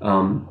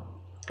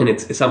 and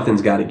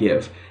something's got to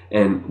give.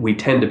 And we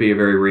tend to be a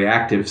very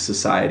reactive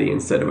society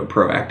instead of a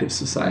proactive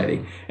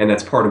society, and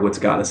that's part of what's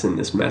got us in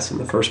this mess in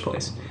the first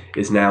place.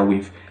 Is now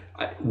we've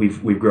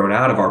grown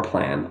out of our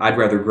plan. I'd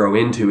rather grow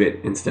into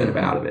it instead of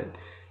out of it.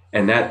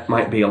 And that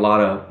might be a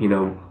lot of,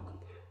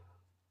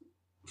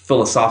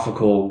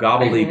 philosophical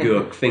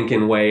gobbledygook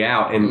thinking way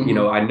out. And,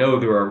 I know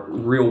there are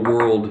real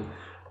world,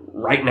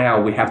 right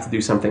now, we have to do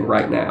something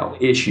right now,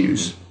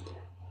 issues.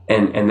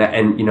 And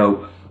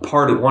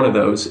part of one of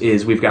those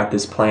is we've got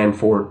this plan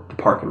for the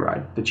park and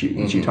ride that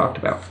you talked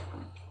about.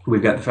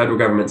 We've got the federal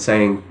government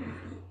saying,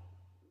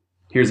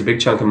 here's a big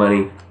chunk of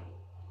money,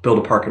 build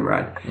a park and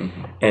ride.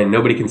 And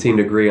nobody can seem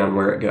to agree on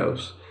where it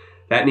goes.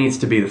 That needs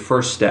to be the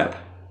first step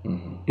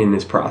in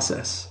this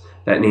process.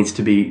 That needs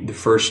to be the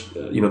first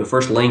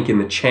link in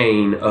the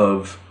chain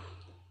of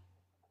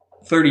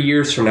 30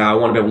 years from now. I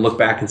want to be able to look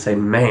back and say,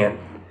 man,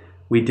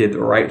 we did the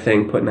right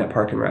thing putting that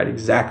park and ride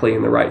exactly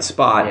in the right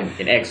spot.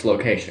 In X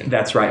location.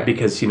 That's right,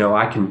 because,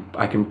 I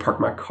can park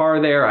my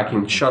car there, I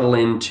can shuttle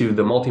into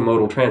the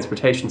multimodal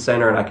transportation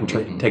center, and I can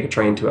take a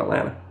train to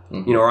Atlanta.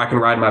 Or I can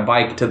ride my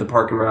bike to the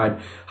park and ride,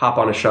 hop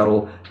on a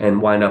shuttle,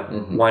 and wind up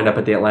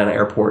at the Atlanta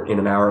airport in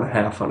an hour and a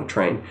half on a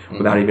train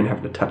without even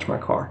having to touch my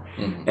car.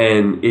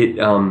 And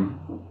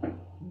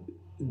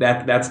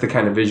that's the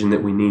kind of vision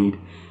that we need.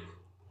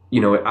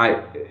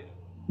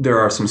 There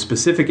are some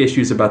specific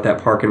issues about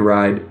that park and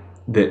ride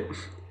that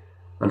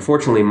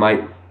unfortunately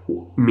might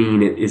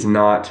mean it is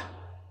not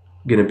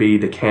going to be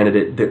the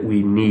candidate that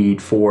we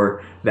need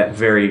for that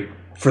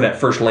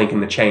first link in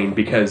the chain,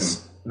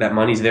 because that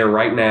money's there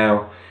right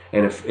now,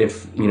 and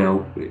if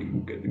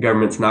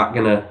government's not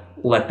going to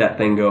let that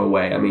thing go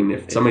away. I mean,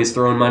 if somebody's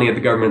throwing money at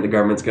the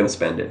government's going to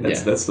spend it.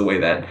 That's the way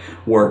that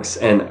works,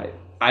 and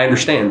I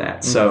understand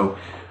that. So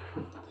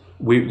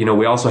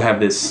we also have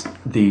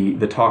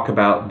the talk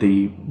about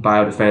the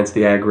biodefense,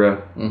 the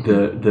AGRA,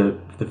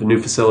 the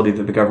new facility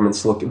that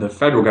the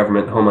federal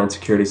government, Homeland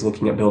Security, is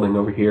looking at building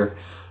over here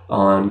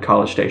on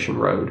College Station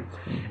Road.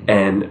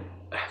 And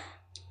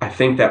I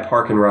think that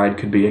park and ride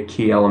could be a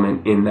key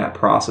element in that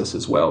process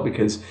as well,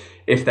 because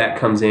if that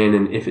comes in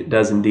and if it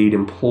does indeed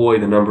employ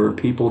the number of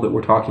people that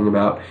we're talking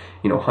about,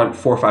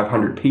 400 or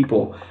 500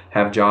 people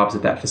have jobs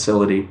at that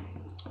facility,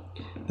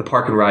 the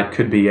park and ride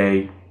could be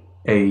a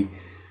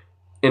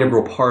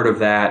integral part of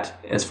that,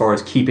 as far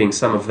as keeping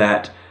some of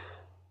that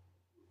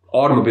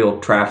automobile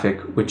traffic,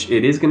 which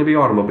it is going to be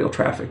automobile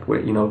traffic.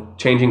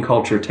 Changing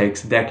culture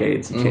takes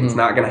decades. It's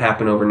not going to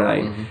happen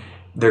overnight.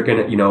 They're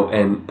going to,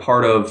 and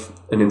part of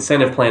an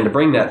incentive plan to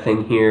bring that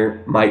thing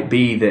here might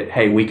be that,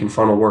 hey, we can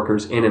funnel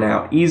workers in and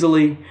out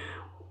easily.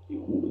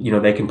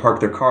 They can park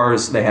their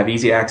cars. They have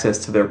easy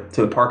access to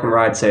the park and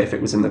ride, say if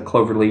it was in the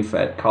Cloverleaf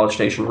at College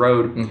Station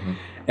Road,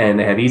 and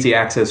they have easy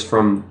access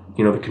from,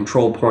 the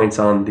control points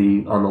on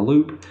the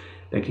loop.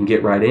 They can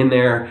get right in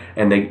there,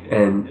 and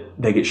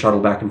they get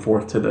shuttled back and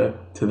forth to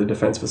the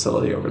defense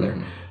facility over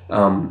there.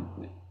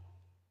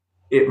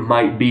 It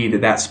might be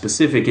that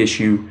specific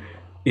issue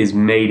is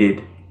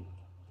mated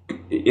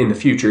in the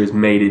future, is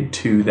mated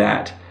to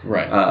that,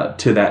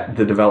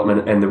 the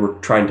development, and we're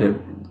trying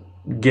to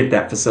get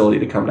that facility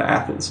to come to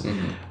Athens.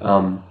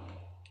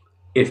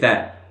 If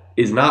that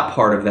is not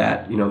part of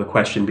that, the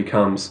question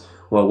becomes,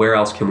 well, where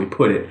else can we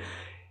put it?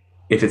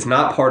 If it's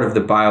not part of the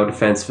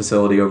biodefense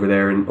facility over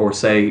there, or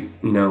say,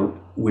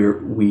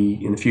 we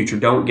in the future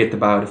don't get the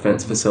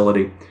biodefense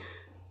facility,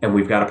 and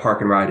we've got a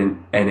park and ride,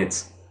 and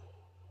it's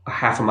a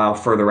half a mile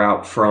further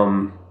out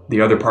from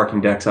the other parking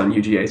decks on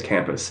UGA's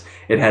campus,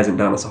 it hasn't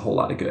done us a whole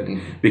lot of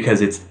good,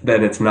 because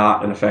it's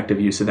not an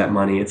effective use of that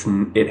money.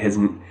 It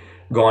hasn't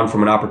gone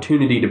from an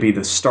opportunity to be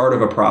the start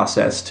of a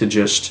process to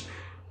just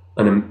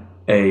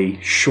a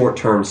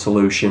short-term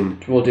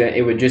solution. Well,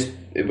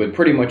 it would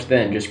pretty much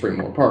then just bring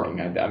more parking.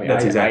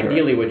 That's exactly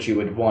ideally right. What you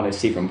would want to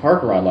see from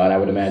park and ride lot, I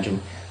would imagine,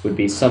 would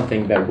be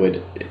something that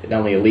would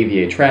not only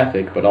alleviate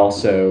traffic, but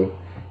also,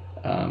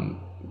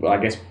 I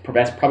guess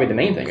that's probably the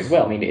main thing as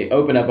well. I mean, it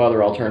open up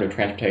other alternative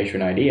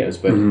transportation ideas,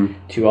 but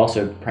to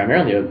also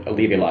primarily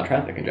alleviate a lot of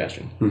traffic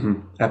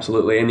congestion.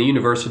 Absolutely. And the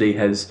university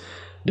has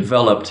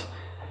developed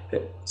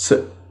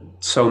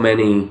so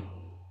many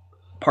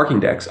parking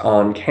decks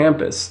on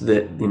campus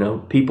that,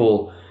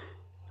 people...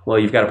 Well,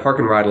 you've got a park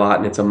and ride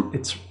lot, and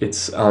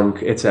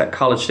it's at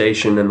College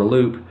Station and the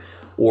Loop,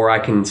 or I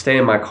can stay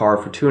in my car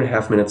for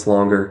 2.5 minutes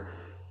longer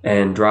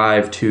and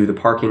drive to the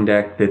parking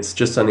deck that's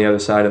just on the other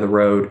side of the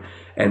road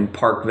and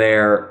park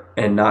there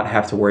and not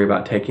have to worry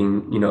about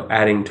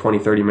adding 20,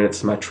 30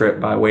 minutes to my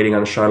trip by waiting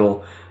on a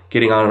shuttle,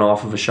 getting on and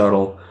off of a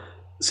shuttle,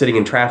 sitting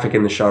in traffic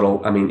in the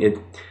shuttle. I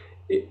mean,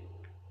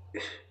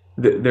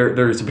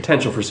 there's a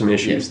potential for some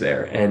issues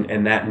there,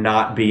 and that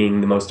not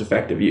being the most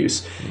effective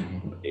use.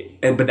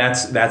 But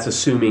that's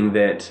assuming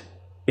that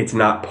it's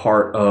not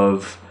part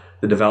of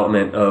the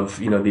development of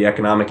the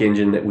economic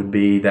engine that would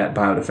be that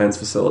biodefense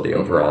facility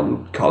over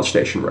on College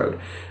Station Road.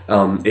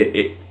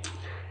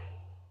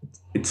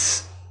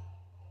 It's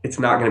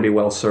not going to be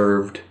well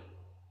served,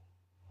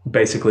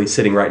 basically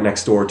sitting right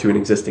next door to an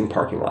existing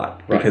parking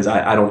lot, because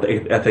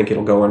I think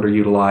it'll go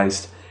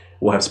underutilized.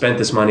 We'll have spent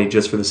this money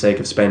just for the sake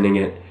of spending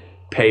it,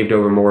 paved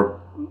over more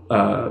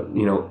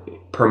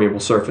permeable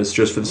surface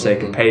just for the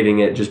sake of paving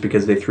it, just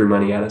because they threw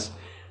money at us.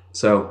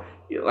 So,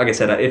 like I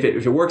said, if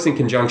it works in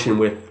conjunction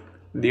with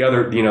the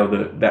other,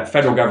 that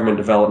federal government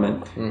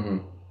development,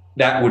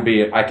 that would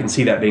be, I can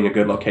see that being a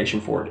good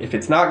location for it. If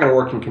it's not going to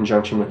work in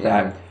conjunction with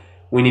that,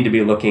 we need to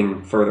be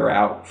looking further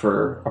out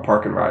for a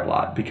park and ride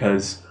lot,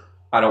 because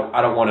I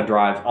don't want to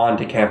drive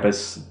onto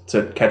campus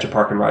to catch a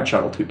park and ride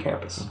shuttle to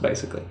campus,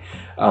 basically.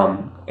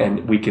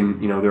 And we can,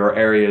 there are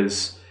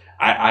areas.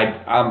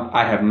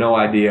 I have no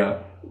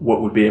idea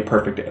what would be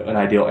an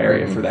ideal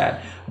area for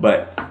that.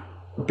 But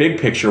big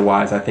picture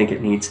wise, I think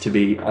it needs to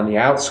be on the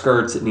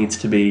outskirts. It needs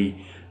to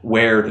be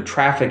where the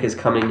traffic is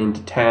coming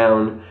into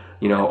town.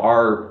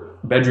 Our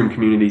bedroom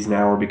communities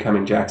now are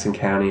becoming Jackson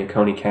County,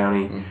 Oconee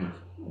County,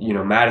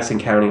 Madison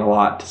County a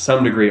lot, to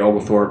some degree.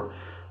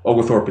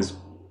 Oglethorpe is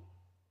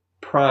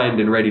primed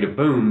and ready to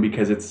boom,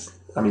 because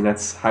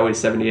that's Highway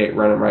 78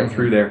 running right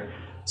through there.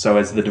 So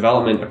as the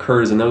development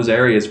occurs in those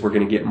areas, we're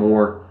going to get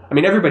more.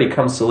 Everybody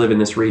comes to live in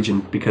this region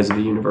because of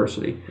the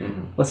university.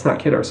 Let's not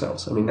kid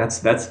ourselves. That's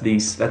the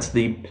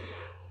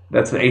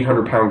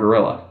 800-pound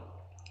gorilla.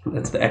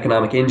 That's the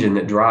economic engine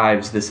that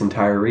drives this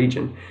entire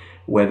region.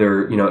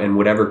 whether, in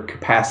whatever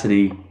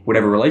capacity,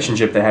 whatever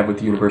relationship they have with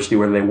the university,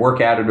 whether they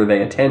work at it or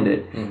they attend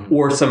it,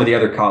 or some of the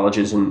other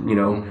colleges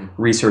and,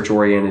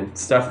 research-oriented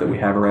stuff that we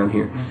have around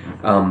here.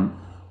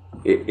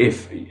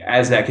 If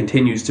as that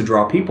continues to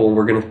draw people,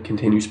 we're going to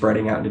continue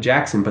spreading out into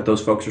Jackson, but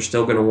those folks are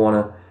still going to want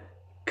to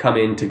come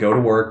in to go to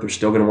work. They're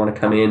still going to want to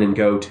come in and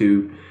go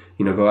to,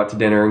 go out to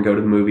dinner and go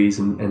to the movies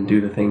and do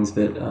the things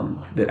that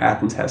that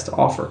Athens has to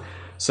offer.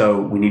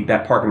 So we need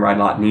that park and ride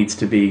lot needs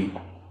to be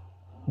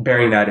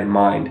bearing that in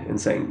mind and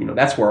saying,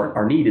 that's where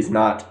our need is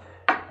not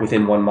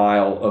within 1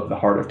 mile of the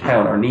heart of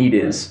town. Our need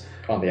is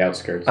on the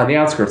outskirts. On the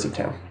outskirts of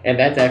town. And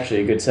that's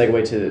actually a good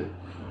segue to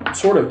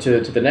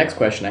to the next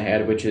question I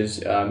had, which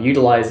is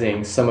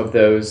utilizing some of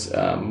those.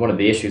 One of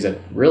the issues that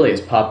really has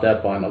popped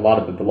up on a lot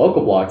of the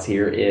local blogs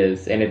here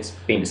is, and it's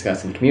being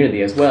discussed in the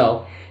community as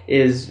well,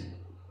 is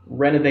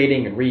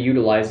renovating and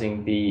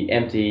reutilizing the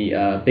empty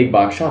big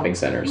box shopping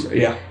centers.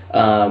 Yeah.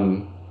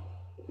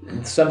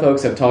 Some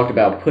folks have talked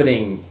about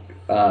putting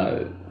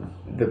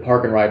the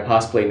park and ride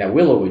possibly in that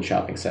Willowwood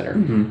shopping center.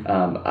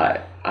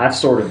 I've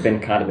sort of been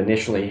kind of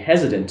initially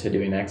hesitant to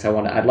doing that because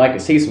I'd like to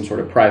see some sort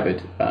of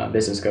private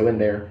business go in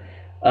there.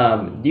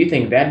 Do you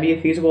think that'd be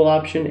a feasible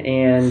option,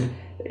 and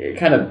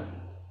kind of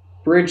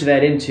bridge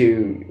that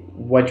into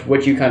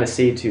what you kind of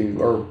see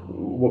or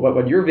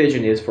what your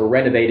vision is for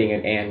renovating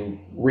and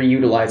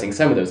reutilizing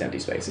some of those empty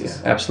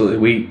spaces? Yeah, absolutely.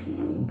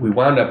 We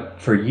wound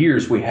up, for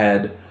years we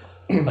had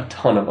a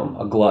ton of them,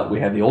 a glut. We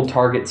had the old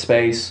Target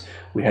space.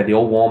 We had the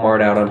old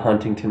Walmart out on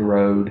Huntington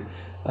Road.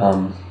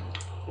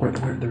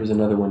 There was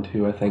another one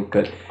too, I think.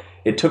 But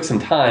it took some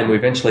time. We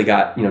eventually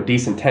got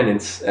decent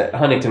tenants.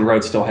 Huntington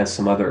Road still has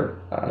some other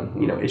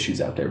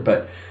issues out there.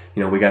 But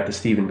we got the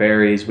Steve &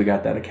 Barry's. We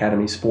got that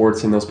Academy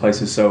Sports in those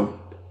places. So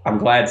I'm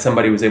glad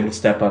somebody was able to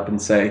step up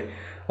and say,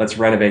 let's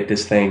renovate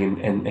this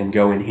thing and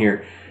go in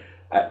here.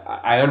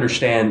 I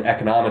understand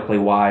economically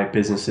why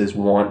businesses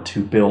want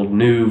to build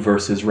new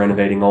versus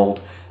renovating old.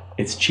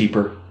 It's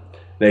cheaper.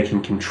 They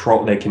can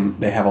control.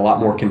 They have a lot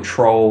more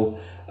control.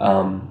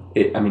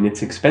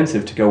 It's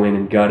expensive to go in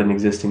and gut an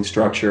existing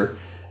structure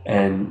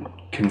and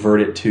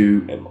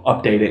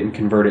update it and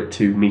convert it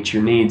to meet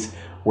your needs.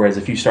 Whereas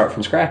if you start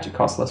from scratch, it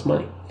costs less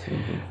money.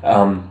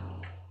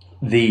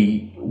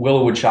 The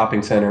Willowwood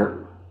Shopping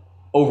Center,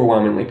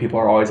 overwhelmingly, people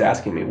are always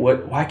asking me,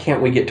 why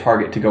can't we get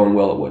Target to go in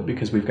Willowwood?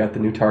 Because we've got the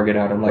new Target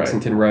out on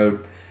Lexington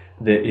Road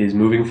that is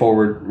moving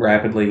forward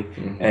rapidly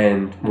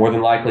and more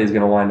than likely is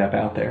going to wind up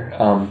out there.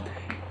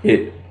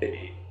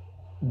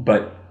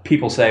 But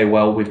people say,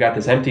 well, we've got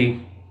this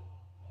empty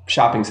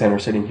shopping center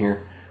sitting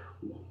here.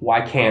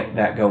 Why can't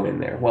that go in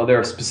there? Well, there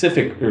are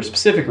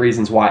specific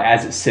reasons why,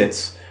 as it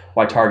sits,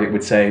 why Target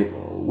would say,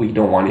 we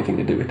don't want anything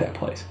to do with that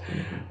place.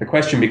 The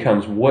question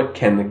becomes, what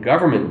can the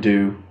government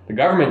do? The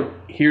government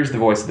hears the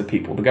voice of the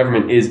people. The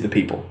government is the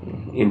people,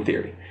 in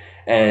theory.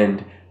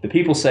 And the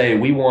people say,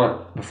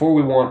 before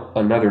we want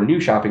another new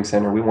shopping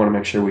center, we want to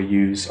make sure we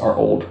use our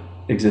old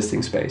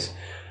existing space.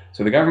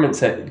 So the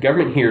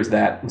government hears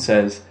that and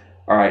says,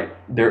 all right,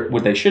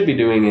 what they should be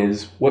doing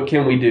is, what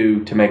can we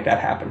do to make that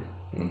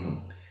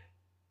happen?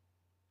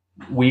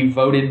 We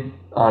voted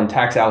on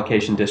tax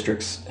allocation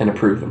districts and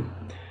approved them.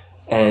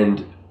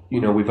 And,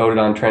 we voted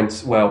on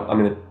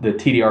the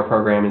TDR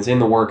program is in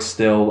the works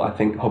still. I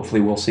think hopefully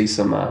we'll see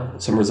some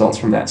results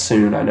from that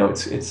soon. I know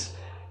it's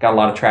got a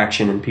lot of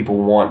traction and people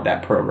want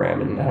that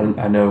program. And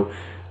I know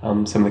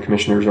some of the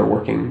commissioners are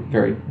working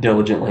very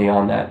diligently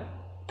on that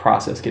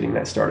process, getting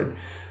that started.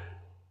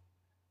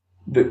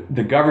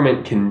 The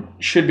government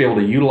should be able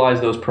to utilize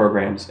those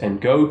programs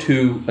and go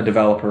to a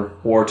developer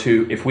or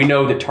if we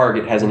know that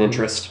Target has an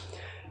interest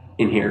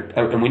in here,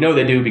 and we know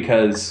they do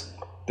because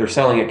they're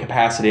selling at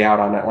capacity out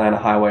on Atlanta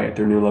Highway at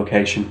their new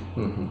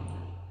location.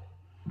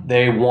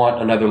 They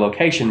want another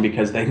location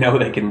because they know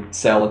they can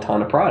sell a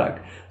ton of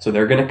product. So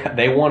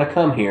they want to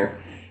come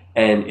here,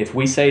 and if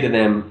we say to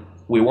them,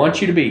 we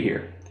want you to be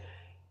here,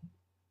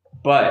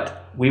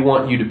 but we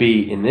want you to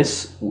be in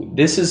this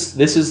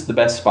is the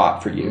best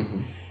spot for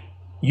you.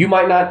 You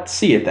might not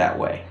see it that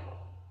way,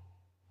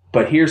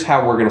 but here's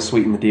how we're going to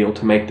sweeten the deal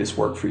to make this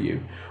work for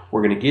you.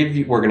 We're going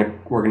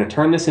to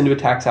turn this into a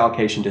tax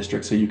allocation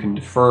district so you can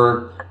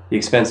defer the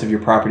expense of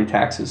your property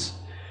taxes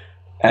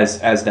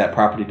as that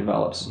property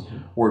develops.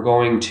 We're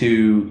going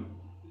to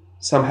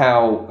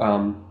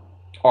somehow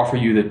offer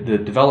you the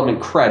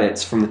development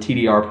credits from the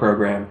TDR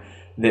program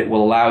that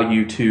will allow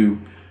you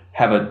to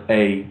have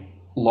a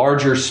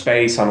larger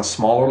space on a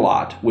smaller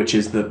lot, which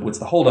is what's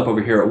the holdup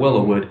over here at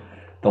Willowwood.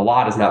 The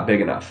lot is not big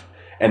enough.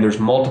 And there's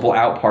multiple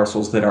out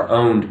parcels that are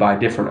owned by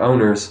different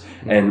owners,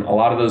 and a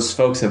lot of those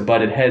folks have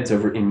butted heads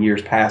in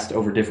years past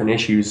over different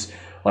issues,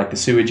 like the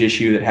sewage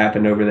issue that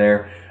happened over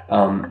there.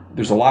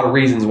 There's a lot of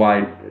reasons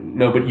why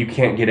you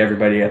can't get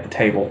everybody at the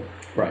table,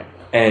 right?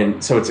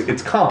 And so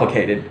it's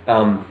complicated.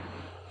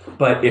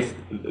 But if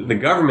the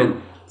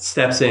government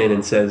steps in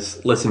and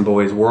says, "Listen,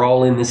 boys, we're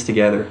all in this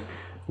together.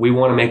 We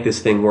want to make this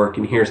thing work,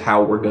 and here's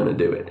how we're going to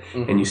do it,"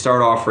 and you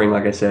start offering,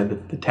 like I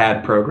said, the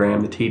TAD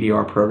program, the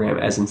TDR program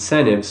as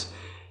incentives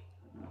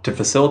to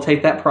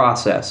facilitate that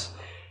process,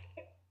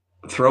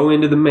 throw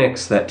into the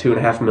mix that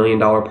 $2.5 million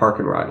park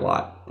and ride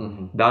lot.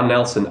 Don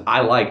Nelson,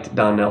 I liked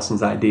Don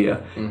Nelson's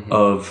idea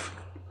of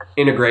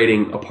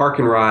integrating a park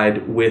and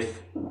ride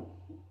with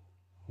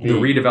the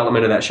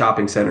redevelopment of that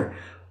shopping center.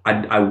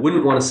 I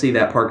wouldn't want to see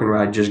that park and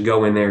ride just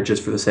go in there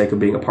just for the sake of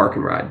being a park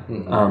and ride.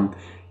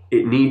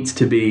 It needs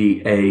to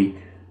be a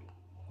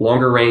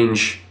longer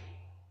range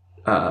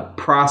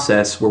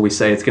process where we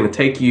say it's going to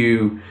take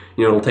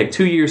it'll take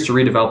 2 years to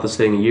redevelop this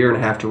thing, 1.5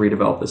 years to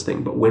redevelop this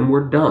thing. But when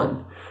we're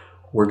done,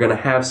 we're going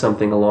to have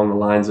something along the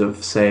lines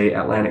of, say,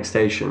 Atlantic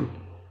Station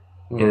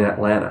in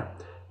Atlanta.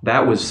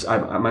 That was,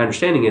 my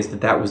understanding is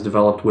that was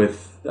developed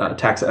with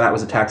that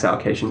was a tax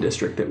allocation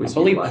district that was. I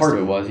believe part of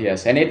it was,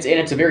 yes, and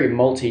it's a very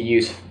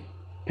multi-use,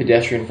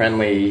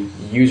 pedestrian-friendly,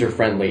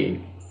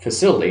 user-friendly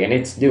facility, and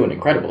it's doing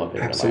incredible up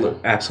there.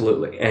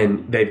 Absolutely.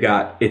 And they've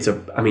got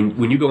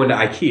when you go into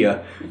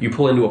IKEA, you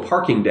pull into a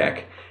parking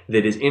deck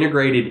that is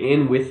integrated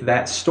in with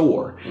that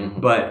store,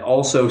 but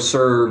also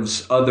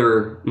serves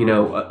other,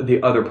 the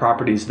other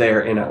properties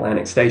there in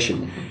Atlantic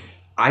Station.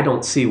 I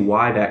don't see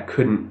why that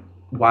couldn't.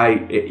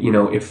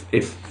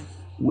 If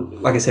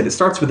like I said, it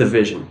starts with a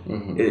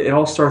vision. It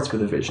all starts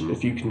with a vision.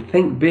 If you can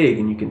think big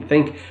and you can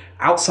think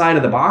outside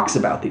of the box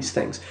about these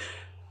things,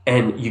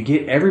 and you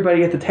get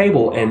everybody at the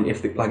table, and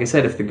if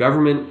the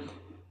government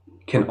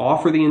can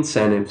offer the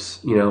incentives,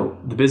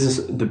 the business,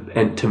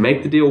 and to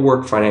make the deal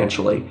work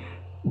financially,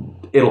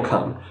 it'll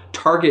come.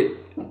 Target,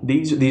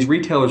 these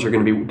retailers they're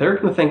going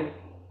to think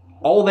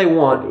all they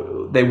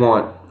want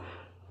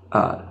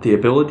the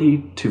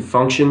ability to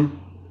function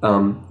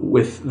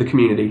with the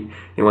community.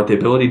 They want the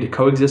ability to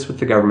coexist with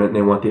the government, and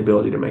they want the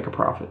ability to make a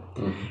profit.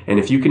 And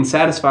if you can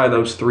satisfy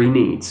those three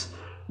needs,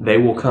 they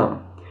will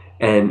come.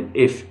 And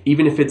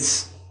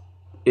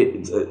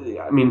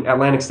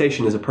Atlantic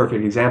Station is a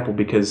perfect example,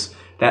 because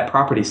that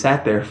property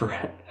sat there for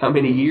how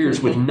many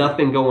years with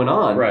nothing going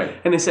on. Right.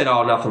 And they said,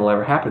 oh, nothing will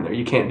ever happen there.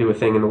 You can't do a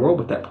thing in the world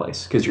with that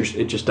place because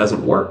it just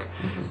doesn't work.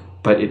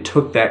 But it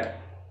took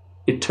that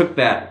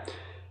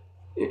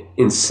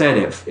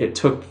incentive. It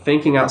took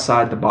thinking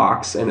outside the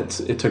box, and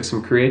it took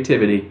some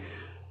creativity.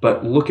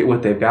 But look at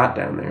what they've got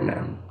down there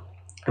now.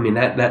 I mean,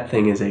 that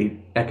thing is a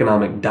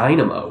economic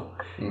dynamo.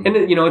 And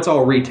it's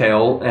all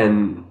retail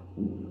and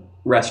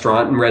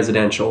restaurant and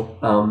residential.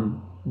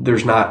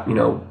 There's not,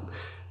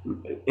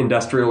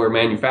 industrial or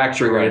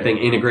manufacturing or anything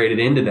integrated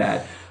into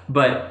that.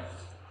 But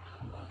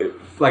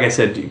like I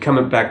said,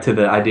 coming back to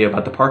the idea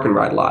about the park and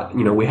ride lot,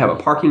 we have a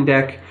parking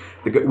deck.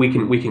 We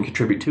can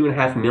contribute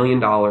 $2.5 million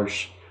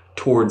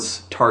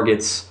towards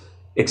Target's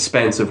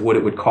expense of what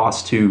it would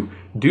cost to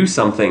do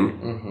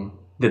something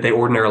that they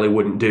ordinarily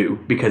wouldn't do,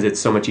 because it's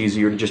so much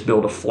easier to just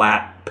build a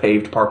flat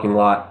paved parking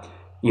lot,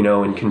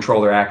 and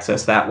control their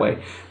access that way.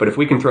 But if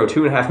we can throw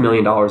 $2.5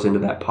 million into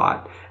that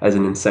pot as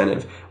an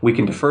incentive, we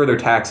can defer their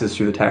taxes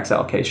through the tax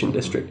allocation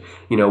district.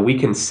 We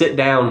can sit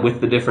down with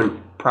the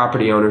different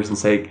property owners and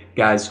say,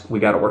 guys, we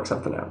got to work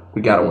something out.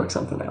 We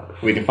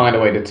can find a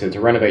way to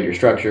renovate your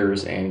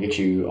structures and get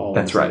you all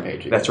on the same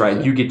page. That's right.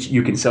 So.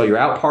 You can sell your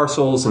out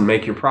parcels and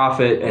make your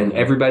profit, and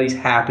everybody's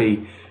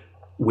happy.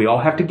 We all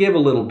have to give a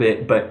little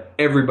bit, but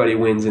everybody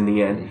wins in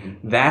the end.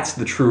 That's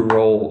the true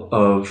role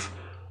of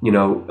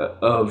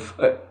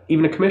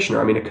even a commissioner.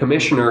 I mean, a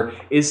commissioner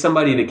is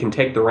somebody that can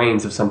take the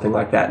reins of something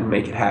like that and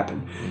make it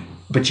happen.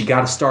 But you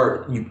got to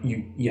start.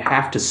 You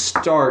have to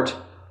start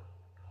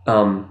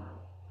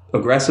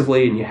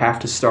aggressively, and you have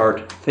to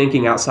start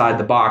thinking outside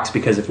the box.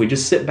 Because if we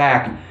just sit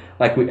back, and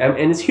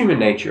it's human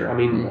nature. I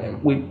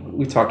mean,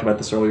 we talked about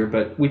this earlier,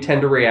 but we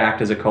tend to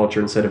react as a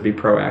culture instead of be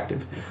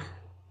proactive.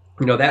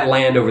 That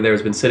land over there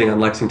has been sitting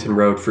on Lexington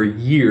Road for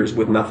years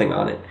with nothing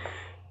on it.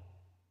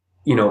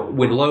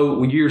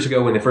 Years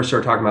ago when they first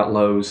started talking about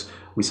Lowe's,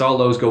 we saw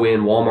Lowe's go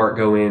in, Walmart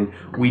go in.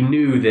 We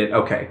knew that,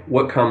 okay,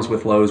 what comes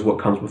with Lowe's, what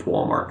comes with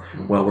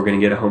Walmart? Well, we're going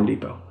to get a Home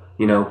Depot.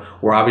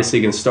 We're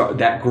obviously going to start.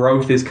 That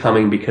growth is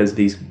coming because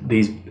these.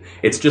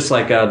 It's just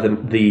like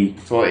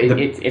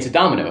it's a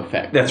domino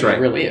effect. That's right.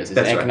 It really is. It's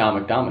an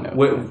economic domino.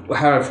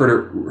 How I've heard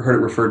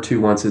it referred to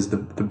once is the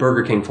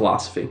Burger King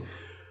philosophy.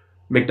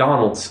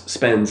 McDonald's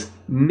spends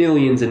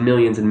millions and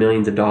millions and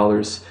millions of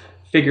dollars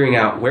figuring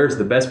out where's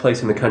the best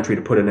place in the country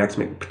to put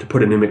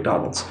a new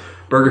McDonald's.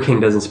 Burger King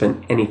doesn't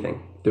spend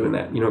anything doing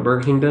that. You know what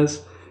Burger King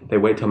does? They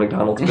wait till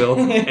McDonald's built,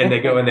 and they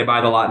go and they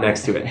buy the lot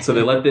next to it. So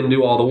they let them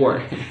do all the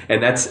work,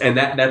 and that's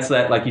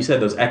that. Like you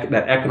said,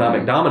 that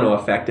economic domino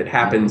effect. It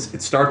happens.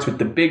 It starts with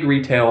the big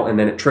retail, and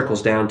then it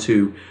trickles down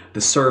to the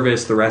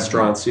service, the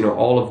restaurants.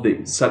 All of the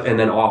and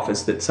then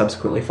office that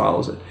subsequently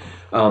follows it.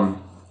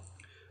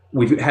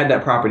 We've had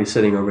that property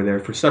sitting over there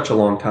for such a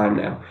long time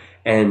now,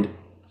 and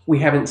we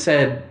haven't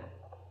said,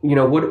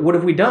 what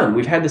have we done?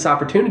 We've had this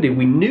opportunity.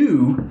 We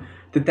knew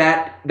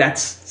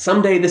that's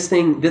someday this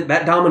thing,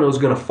 that domino is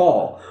going to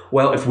fall.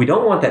 Well, if we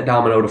don't want that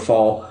domino to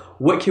fall,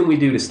 what can we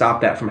do to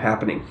stop that from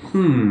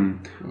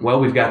happening? Well,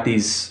 we've got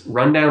these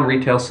rundown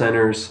retail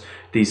centers,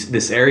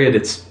 this area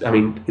that's,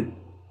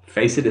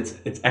 face it,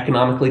 it's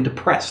economically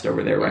depressed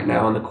over there right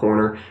now in the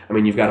corner. I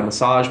mean, you've got a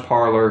massage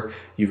parlor,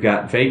 you've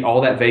got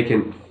all that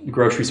vacant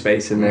grocery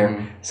space in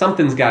there.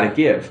 Something's got to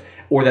give,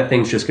 or that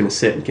thing's just going to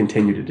sit and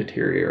continue to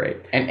deteriorate.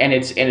 And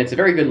it's a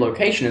very good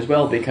location as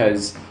well,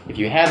 because if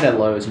you have that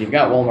Lowe's and you've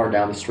got Walmart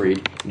down the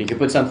street, and you can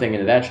put something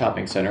into that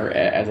shopping center,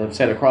 as I've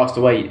said, across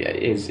the way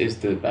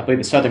I believe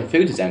the Southern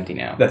Foods is empty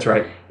now. That's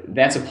right.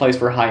 That's a place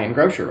for a high-end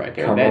grocer right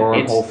there. Come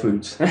on, Whole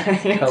Foods.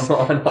 Come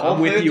on, I'm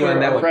with you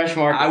on that one. Fresh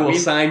Market. I will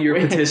sign your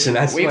petition,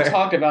 I swear. We've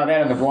talked about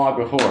that on the blog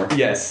before.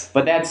 Yes.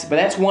 But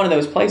that's one of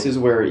those places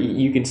where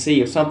you can see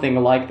if something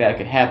like that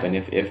could happen,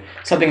 if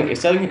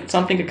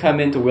something could come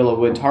into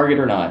Willowwood, Target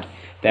or not,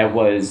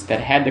 that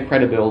had the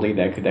credibility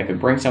that could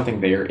bring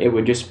something there, it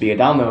would just be a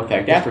domino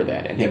effect after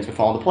that, and things would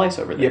fall into place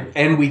over there.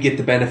 And we get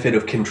the benefit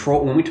of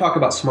control. When we talk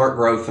about smart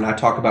growth, and I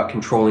talk about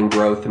controlling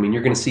growth, I mean,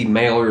 you're going to see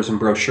mailers and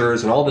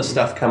brochures and all this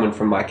stuff coming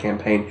from my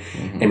campaign,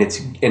 and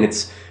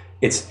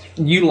it's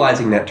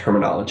utilizing that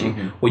terminology.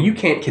 Well, you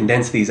can't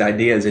condense these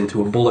ideas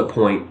into a bullet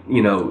point,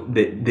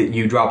 that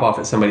you drop off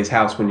at somebody's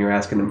house when you're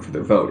asking them for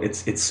their vote.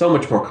 It's so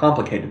much more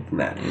complicated than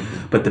that.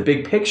 But the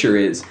big picture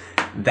is,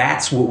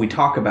 that's what we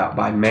talk about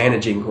by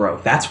managing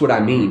growth. That's what I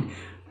mean.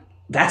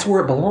 That's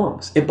where it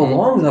belongs. It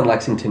belongs on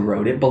Lexington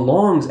Road. It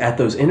belongs at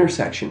those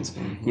intersections.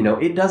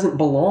 It doesn't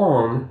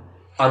belong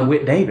on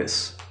Whit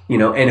Davis.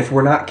 And if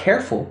we're not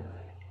careful,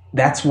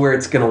 that's where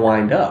it's going to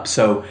wind up.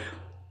 So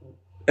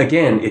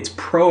again, it's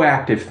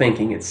proactive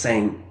thinking. It's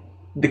saying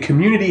the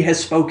community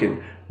has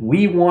spoken.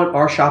 We want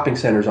our shopping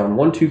centers on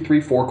 1, 2,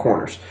 3, 4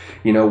 corners.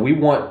 We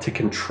want to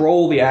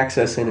control the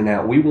access in and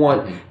out. We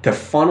want to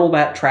funnel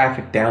that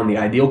traffic down the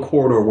ideal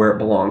corridor where it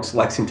belongs,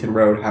 Lexington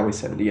Road, Highway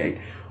 78.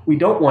 We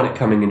don't want it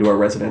coming into our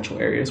residential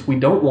areas. We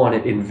don't want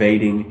it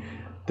invading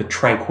the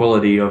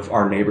tranquility of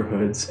our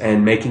neighborhoods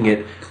and making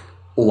it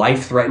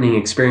life-threatening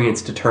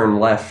experience to turn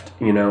left,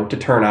 to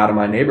turn out of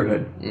my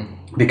neighborhood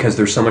because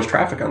there's so much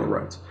traffic on the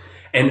roads.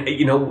 And,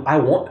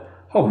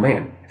 oh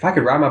man, if I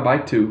could ride my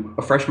bike to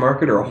a Fresh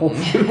Market or a Whole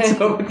Foods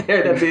over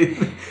there,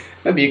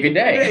 that'd be a good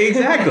day.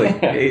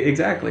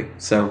 Exactly.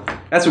 So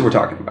that's what we're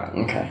talking about.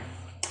 Okay.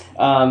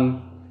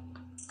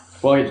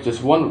 Well,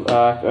 just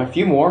a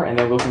few more, and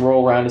then we can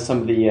roll around to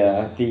some of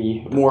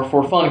the more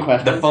for fun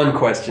questions. The fun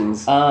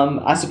questions.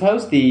 I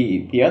suppose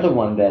the other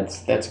one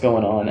that's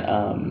going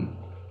on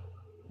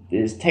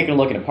is taking a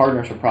look at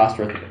Partners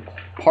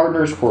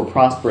for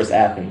Prosperous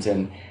Athens,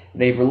 and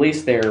they've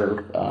released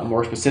their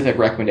more specific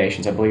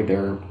recommendations. I believe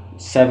there are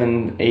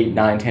 7, 8,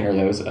 9, 10 of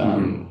those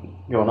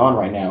going on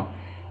right now.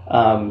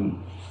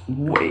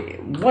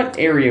 What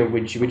area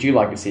would you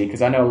like to see?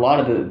 Because I know a lot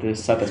of the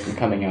stuff that's been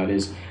coming out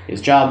is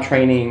job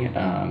training,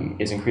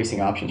 is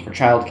increasing options for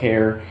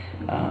childcare,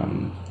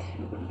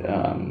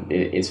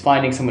 is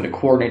finding someone to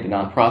coordinate the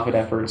nonprofit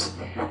efforts.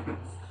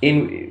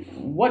 In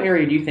what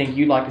area do you think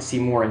you'd like to see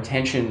more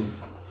attention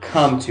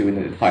come to in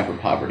the fight for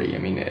poverty? I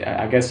mean,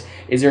 I guess,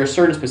 is there a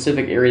certain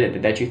specific area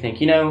that you think,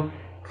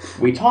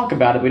 we talk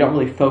about it, we don't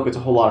really focus a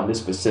whole lot on this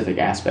specific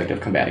aspect of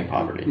combating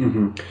poverty?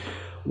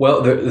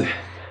 Well,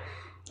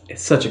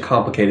 it's such a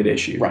complicated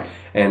issue. Right.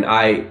 And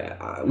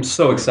I'm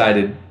so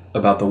excited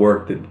about the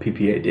work that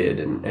PPA did,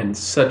 and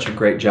such a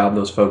great job,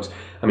 those folks.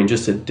 I mean,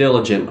 just a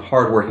diligent,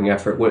 hardworking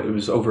effort.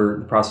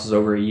 The process was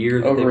over a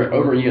year?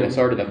 Over a year. They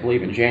started, I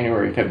believe, in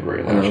January,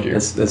 February last year.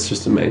 That's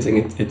just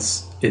amazing.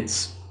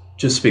 It's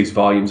just speaks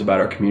volumes about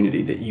our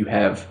community that you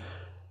have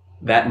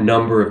that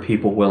number of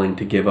people willing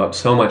to give up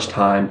so much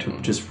time to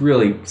just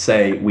really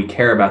say, we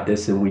care about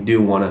this and we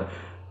do want to,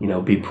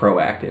 be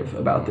proactive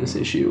about this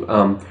issue.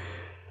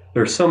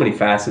 There are so many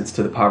facets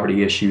to the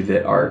poverty issue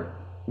that are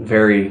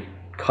very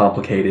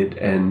complicated,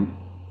 and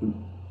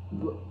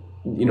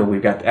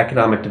we've got the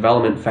economic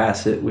development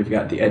facet, we've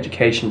got the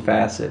education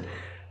facet,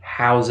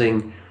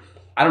 housing.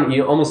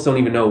 You almost don't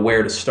even know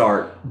where to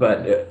start.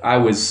 But I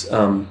was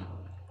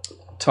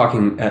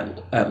talking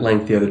at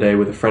length the other day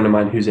with a friend of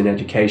mine who's in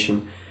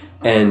education,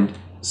 and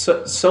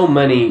so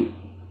many.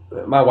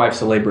 My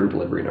wife's a labor and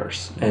delivery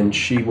nurse, and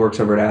she works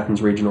over at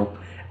Athens Regional,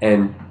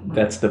 and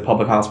that's the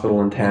public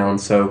hospital in town.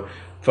 So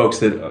folks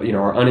that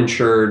are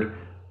uninsured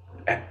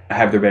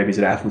have their babies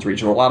at Athens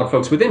Regional. A lot of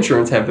folks with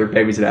insurance have their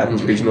babies at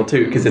Athens Regional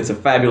too, because it's a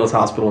fabulous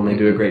hospital and they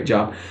do a great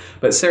job.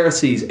 But Sarah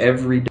sees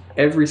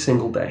every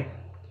single day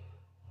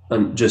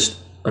just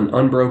an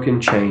unbroken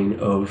chain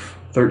of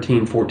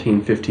 13,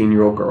 14,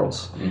 15-year-old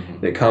girls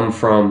that come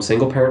from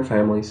single-parent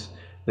families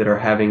that are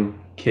having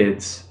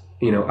kids,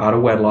 out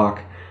of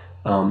wedlock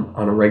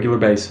on a regular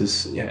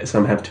basis.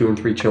 Some have 2 and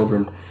 3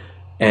 children,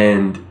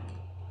 and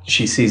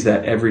she sees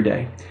that every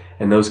day.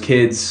 And those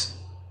kids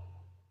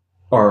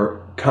are,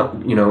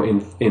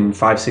 in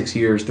 5-6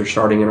 years, they're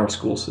starting in our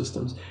school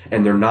systems,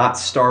 and they're not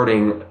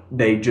starting.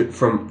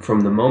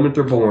 From the moment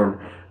they're born,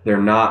 they're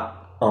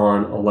not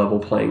on a level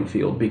playing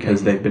field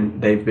because they've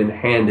been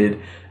handed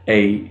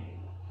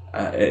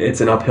it's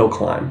an uphill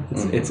climb.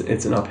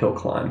 It's an uphill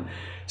climb.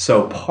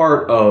 So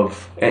part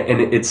of, and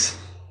it's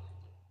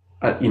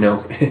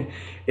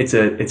it's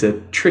a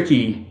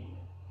tricky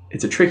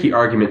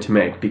argument to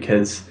make,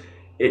 because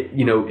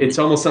it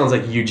almost sounds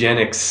like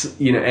eugenics,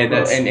 and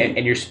that's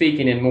and you're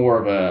speaking in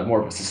more of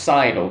a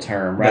societal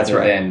term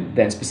rather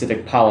than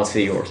specific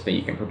policy or something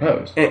you can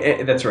propose.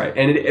 And that's right,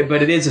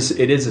 but it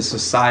is a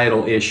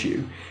societal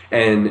issue,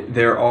 and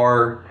there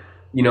are,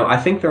 I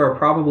think there are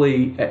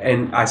probably,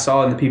 and I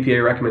saw in the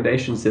PPA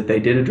recommendations that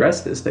they did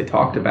address this. They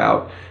talked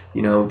about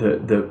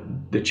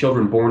the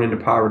children born into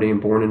poverty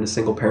and born into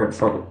single parent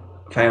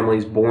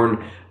families,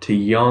 born to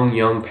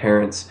young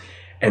parents,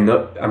 and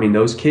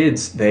those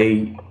kids,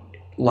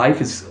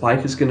 life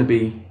is going to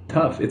be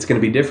tough. It's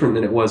going to be different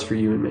than it was for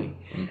you and me.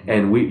 Mm-hmm.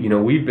 And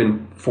we've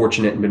been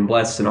fortunate and been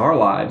blessed in our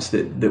lives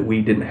that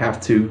we didn't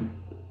have to,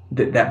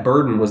 that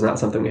burden was not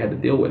something we had to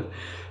deal with.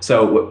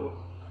 So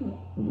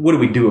what do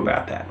we do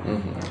about that?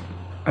 Mm-hmm.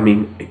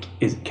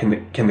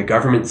 Can the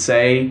government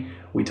say,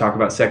 we talk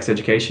about sex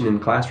education in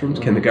classrooms?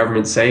 Mm-hmm. Can the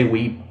government say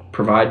we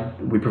provide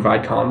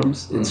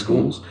condoms in mm-hmm.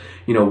 schools?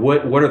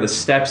 What are the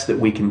steps that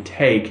we can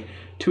take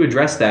to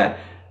address that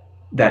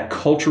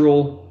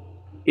cultural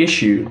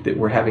issue that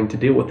we're having to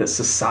deal with, the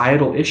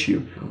societal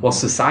issue? Well,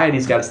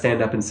 society's got to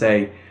stand up and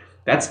say,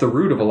 that's the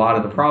root of a lot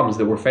of the problems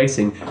that we're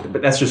facing,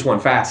 but that's just one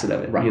facet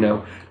of it. Right.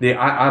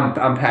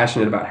 I'm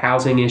passionate about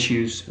housing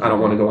issues. I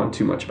don't want to go on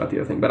too much about the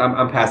other thing, but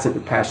I'm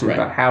passionate right.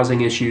 about housing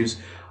issues.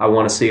 I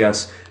want to see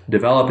us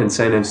develop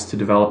incentives to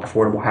develop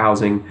affordable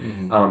housing.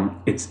 Mm-hmm.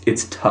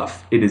 It's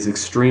tough. It is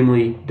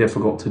extremely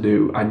difficult to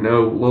do. I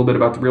know a little bit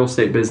about the real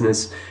estate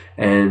business,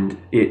 and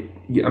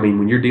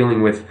when you're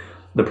dealing with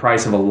the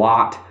price of a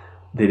lot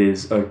that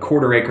is a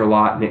quarter-acre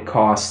lot and it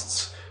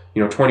costs,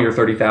 $20,000 or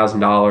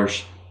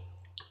 $30,000,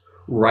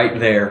 right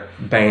there,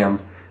 bam.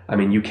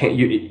 You can't.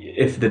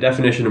 If the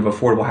definition of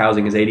affordable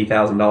housing is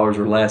 $80,000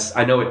 or less,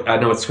 I know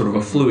it's sort of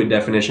a fluid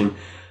definition.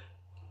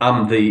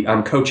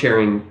 I'm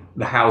co-chairing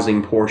the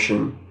housing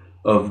portion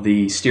of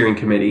the steering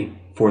committee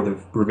for the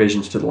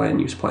revisions to the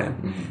land use plan,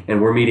 mm-hmm.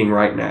 and we're meeting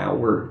right now.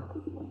 We're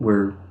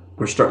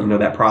starting.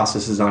 That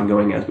process is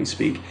ongoing as we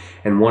speak.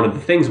 And one of the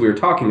things we were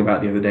talking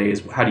about the other day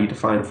is, how do you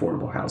define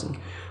affordable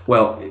housing?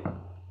 Well,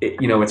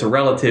 it's a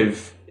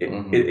relative.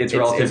 Mm-hmm. It's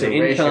relative to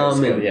income.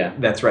 Scale, yeah.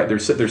 That's right.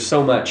 There's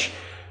so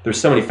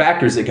many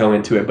factors that go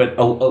into it. But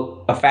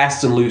a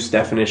fast and loose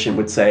definition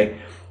would say,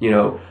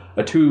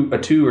 a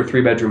two or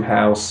three bedroom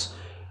house,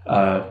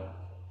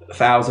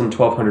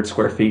 1,200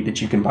 square feet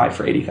that you can buy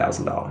for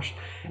 $80,000,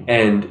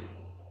 and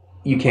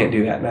you can't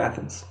do that in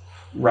Athens.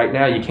 Right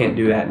now, you can't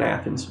do that in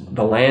Athens.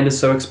 The land is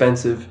so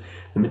expensive.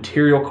 The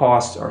material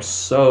costs are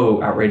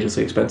so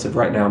outrageously expensive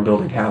right now in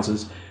building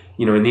houses.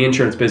 In the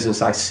insurance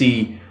business, I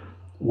see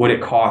what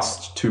it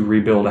costs to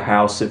rebuild a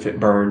house if it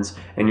burns.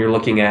 And you're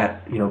looking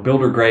at,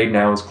 builder grade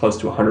now is close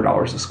to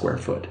 $100 a square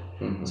foot.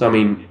 Mm-hmm. So,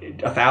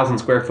 1,000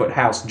 square foot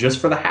house, just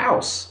for the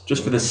house,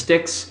 just for the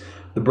sticks,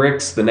 the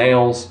bricks, the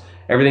nails,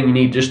 everything you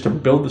need just to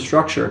build the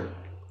structure,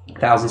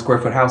 1,000 square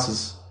foot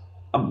houses,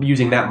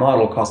 using that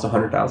model, cost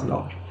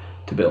 $100,000.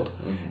 To build.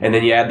 Mm-hmm. And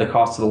then you add the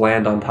cost of the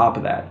land on top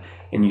of that,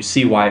 and you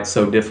see why it's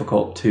so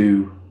difficult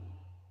to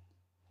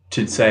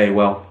say,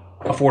 well,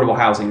 affordable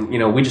housing,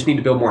 we just need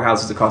to build more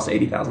houses that cost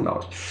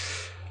 $80,000.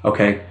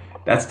 Okay,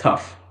 that's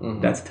tough. Mm-hmm.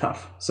 That's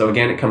tough. So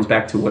again, it comes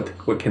back to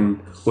what can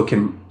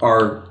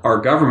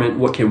our government,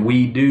 what can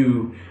we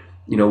do,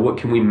 what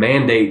can we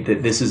mandate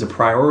that this is a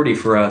priority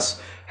for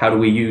us? How do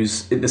we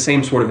use the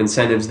same sort of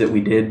incentives that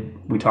we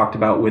talked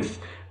about with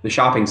the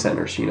shopping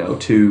centers,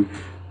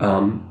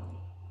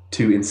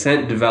 to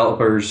incent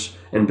developers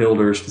and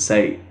builders to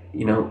say,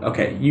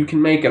 okay, you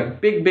can make a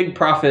big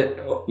profit,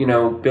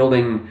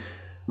 building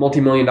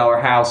multi-million-dollar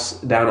house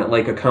down at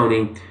Lake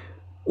Oconee,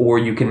 or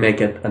you can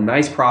make a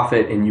nice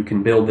profit and you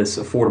can build this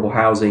affordable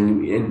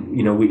housing. And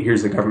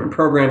here's the government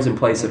programs in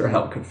place that are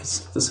helping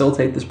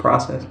facilitate this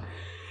process.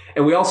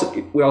 And we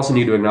also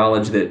need to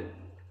acknowledge that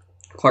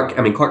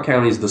Clarke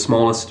County is the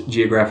smallest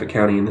geographic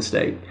county in the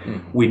state.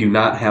 Mm. We do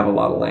not have a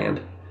lot of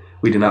land.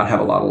 That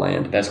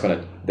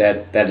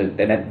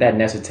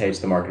necessitates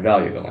the market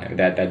value of the land.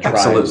 That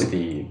drives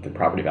the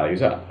property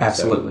values up.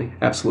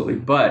 Absolutely.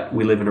 But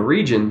we live in a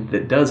region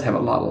that does have a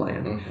lot of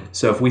land. Mm-hmm.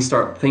 So if we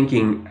start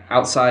thinking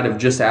outside of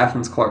just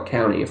Athens-Clarke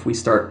County, if we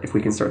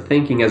can start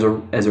thinking as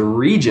a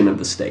region of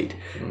the state,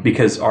 mm-hmm.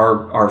 because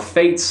our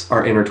fates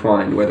are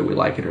intertwined, whether we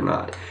like it or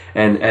not.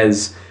 And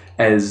as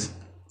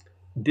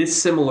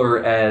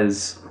dissimilar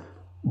as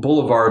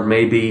Boulevard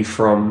may be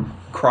from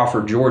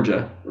Crawford,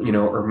 Georgia,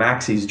 or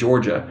Maxey's,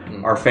 Georgia,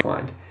 mm-hmm. are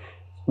intertwined.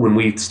 When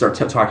we start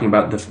talking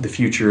about the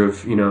future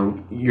of,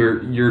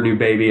 your new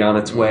baby on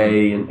its mm-hmm.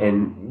 way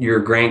and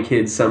your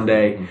grandkids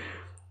someday,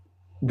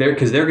 mm-hmm.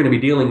 because they're going to be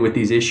dealing with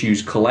these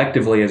issues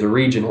collectively as a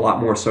region a lot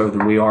more so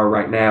than we are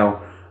right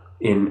now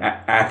in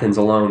Athens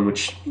alone,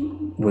 which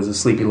was a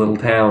sleepy little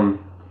town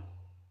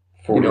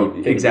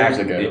 40 years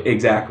ago.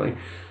 Exactly.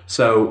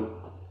 So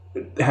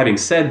having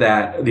said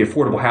that, the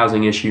affordable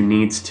housing issue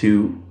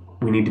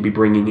we need to be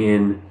bringing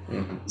in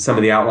mm-hmm. some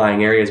of the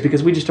outlying areas,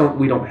 because we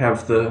don't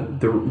have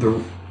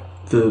the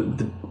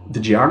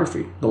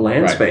geography, the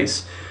land right.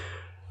 space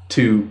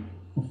to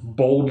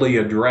boldly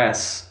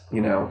address,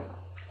 the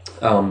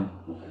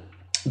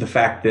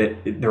fact that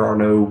there are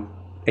no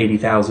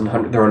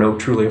 80,000, there are no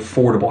truly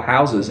affordable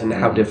houses, and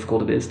how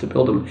difficult it is to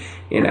build them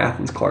in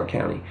Athens-Clarke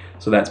County.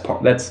 So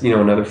that's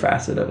another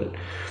facet of it.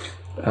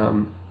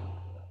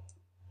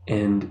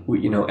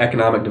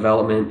 Economic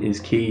development is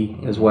key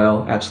as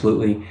well,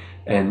 absolutely.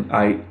 And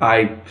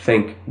I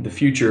think the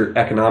future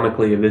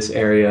economically of this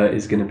area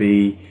is going to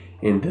be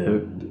in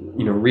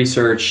the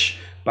research,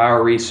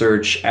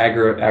 bioresearch,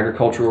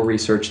 agricultural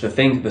research,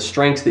 the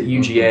strengths that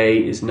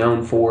UGA is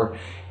known for.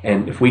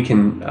 And if we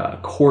can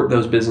court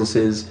those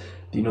businesses,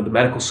 the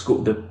medical school,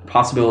 the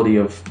possibility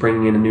of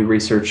bringing in a new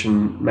research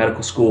and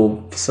medical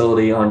school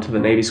facility onto the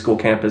Navy School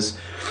campus,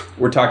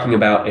 we're talking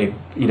about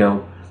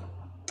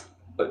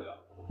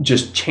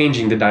just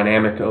changing the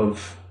dynamic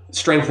of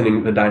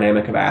strengthening the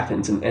dynamic of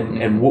Athens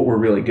and what we're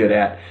really good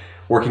at,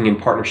 working in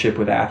partnership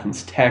with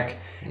Athens Tech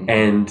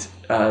and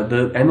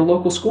the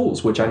local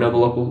schools, which I know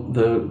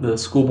the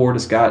school board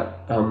has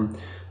got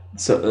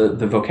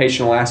the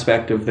vocational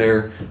aspect of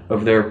their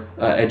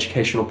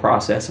educational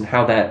process, and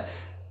how that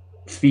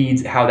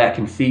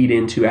can feed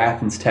into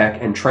Athens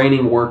Tech and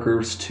training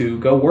workers to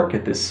go work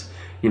at this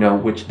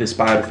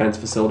biodefense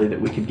facility that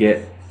we could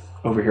get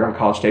over here on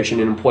College Station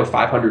and employ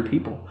 500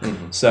 people.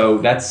 So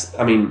that's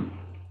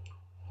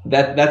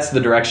the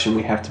direction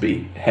we have to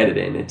be headed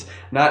in. It's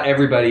not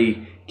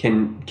everybody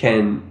can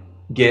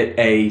get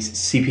a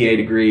CPA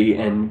degree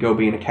and go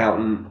be an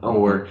accountant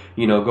or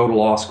go to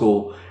law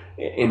school.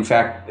 In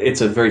fact, it's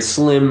a very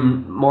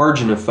slim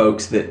margin of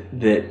folks that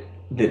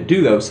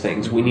do those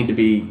things. We need to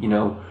be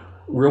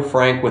real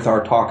frank with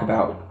our talk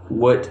about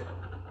what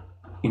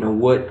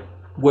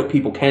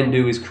people can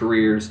do as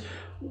careers,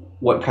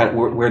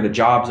 where the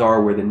jobs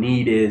are, where the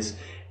need is.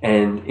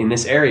 And in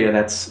this area,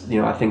 that's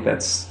I think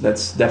that's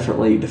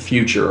definitely the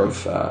future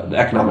of the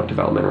economic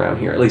development around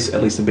here. At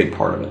least a big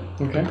part of it.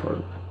 Okay.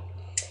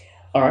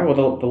 All right.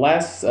 Well, the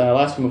last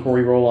one before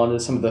we roll on to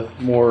some of the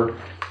more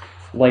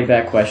laid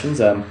back questions.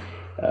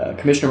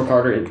 Commissioner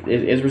McCarter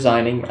is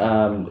resigning,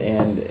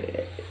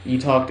 and you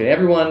talk to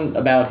everyone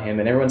about him,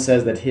 and everyone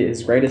says that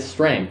his greatest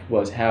strength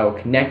was how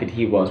connected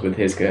he was with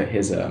his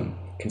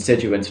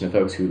constituents and the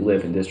folks who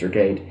live in District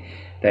 8.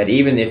 That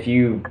even if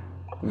you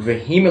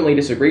vehemently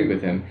disagreed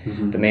with him,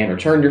 the man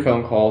returned your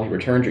phone call, he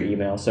returned your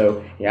email.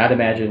 So I'd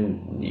imagine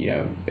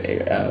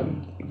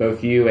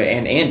both you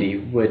and Andy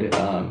would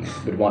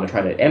want to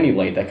try to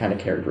emulate that kind of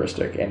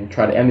characteristic and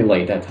try to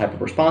emulate that type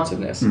of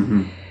responsiveness.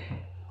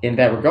 In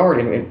that regard,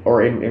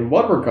 in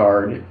what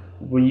regard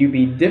will you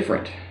be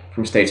different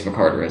from States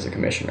McCarter as a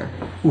commissioner?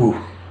 Ooh.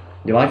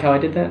 You like how I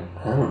did that?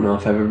 I don't know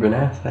if I've ever been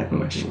asked that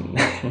question.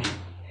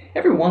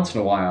 Every once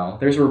in a while,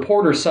 there's a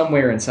reporter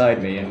somewhere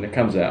inside me, and it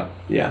comes out.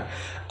 Yeah.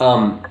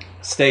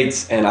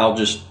 States, and I'll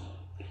just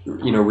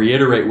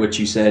reiterate what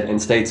you said, and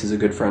States is a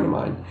good friend of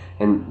mine.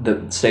 And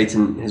the States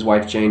and his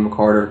wife, Jane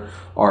McCarter,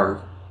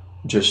 are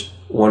just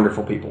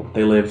wonderful people.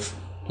 They live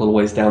a little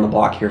ways down the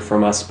block here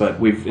from us, but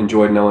we've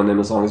enjoyed knowing them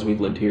as long as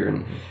we've lived here.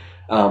 And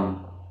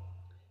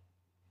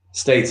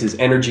States'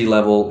 energy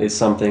level is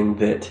something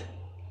that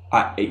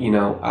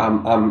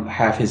I'm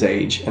half his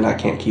age, and I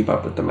can't keep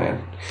up with the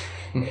man.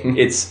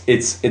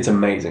 It's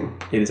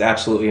amazing. It is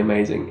absolutely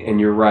amazing. And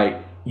you're right.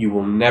 You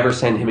will never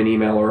send him an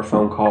email or a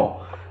phone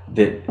call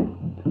that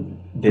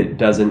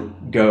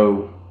doesn't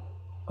go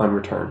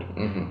unreturned.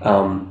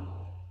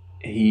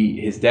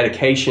 His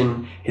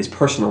dedication, his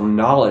personal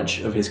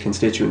knowledge of his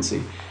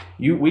constituency.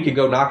 We could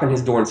go knock on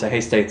his door and say,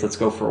 "Hey, States, let's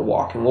go for a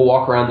walk." And we'll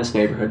walk around this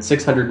neighborhood,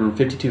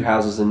 652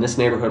 houses in this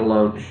neighborhood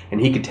alone, and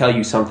he could tell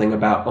you something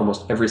about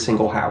almost every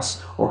single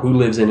house, or who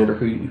lives in it, or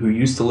who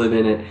used to live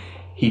in it.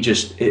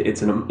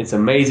 It's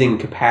amazing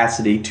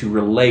capacity to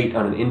relate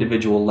on an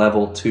individual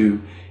level to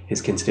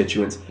his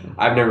constituents.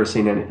 I've never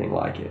seen anything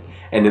like it,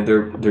 and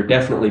they're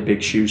definitely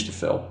big shoes to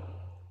fill.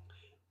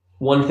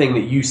 One thing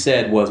that you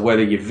said was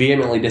whether you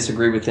vehemently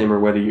disagree with him or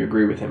whether you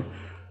agree with him.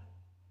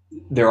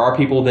 There are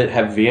people that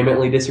have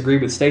vehemently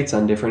disagreed with States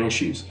on different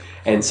issues,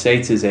 and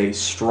States is a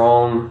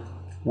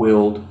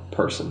strong-willed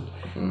person.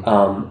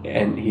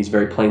 And he's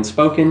very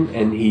plain-spoken,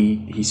 and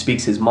he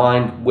speaks his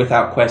mind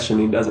without question.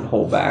 He doesn't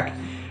hold back.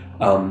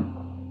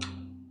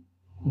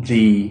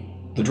 The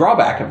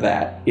drawback of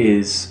that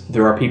is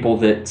there are people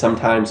that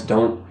sometimes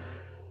don't,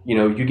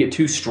 you get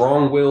two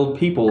strong-willed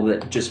people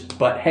that just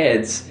butt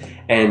heads,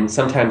 and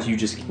sometimes you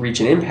just reach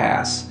an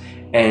impasse,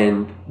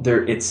 and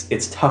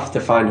it's tough to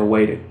find a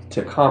way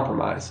to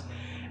compromise.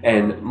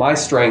 And my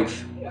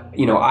strength,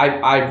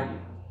 I've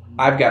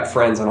got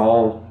friends on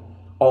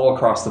all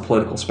across the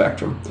political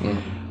spectrum,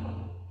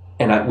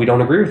 and we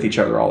don't agree with each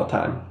other all the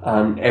time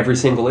on every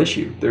single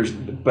issue.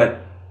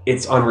 But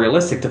it's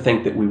unrealistic to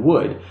think that we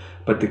would.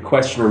 But the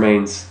question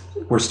remains: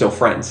 we're still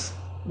friends.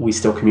 We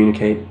still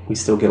communicate. We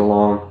still get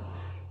along,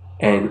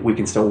 and we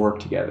can still work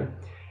together.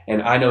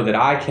 And I know that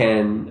I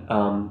can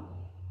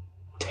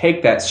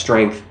take that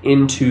strength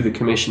into the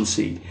commission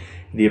seat.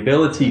 The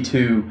ability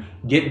to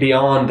get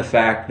beyond the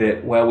fact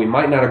that, well, we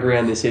might not agree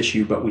on this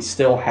issue, but we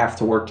still have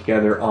to work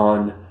together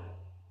on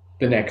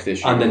the next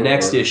issue. On the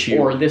next issue.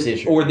 Or this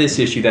issue. Or this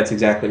issue, that's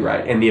exactly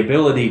right. And the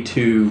ability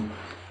to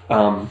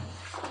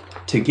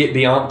to get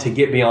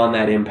beyond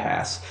that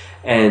impasse.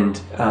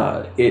 And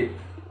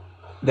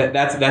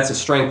that's a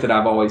strength that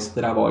I've always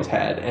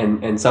had,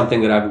 and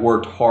something that I've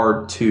worked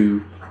hard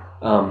to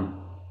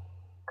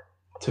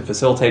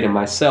facilitate in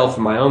myself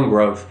and my own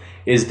growth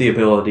is the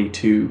ability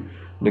to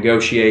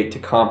negotiate, to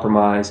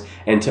compromise,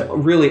 and to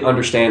really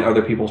understand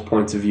other people's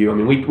points of view. I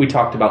mean, we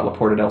talked about La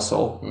Porta del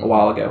Sol a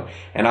while ago,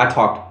 and I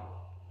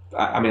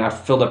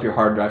filled up your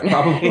hard drive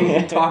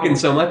probably talking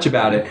so much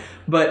about it,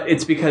 but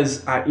it's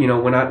because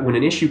when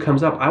an issue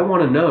comes up, I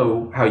want to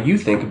know how you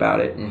think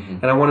about it,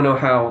 and I want to know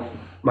how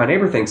my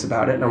neighbor thinks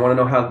about it, and I want to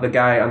know how the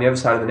guy on the other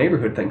side of the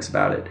neighborhood thinks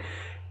about it.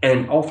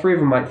 And all three of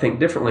them might think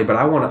differently, but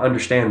I want to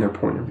understand their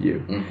point of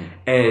view.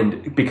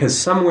 And because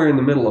somewhere in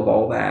the middle of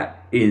all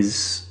that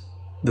is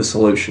the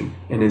solution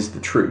and is the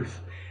truth.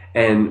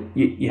 And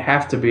you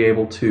have to be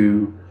able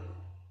to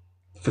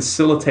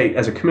facilitate,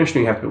 as a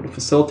commissioner, you have to be able to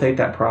facilitate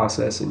that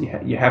process, and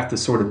you have to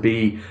sort of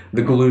be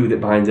the glue that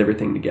binds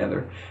everything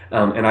together.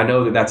 And I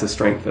know that that's a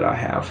strength that I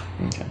have.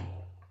 Okay.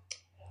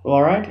 Well,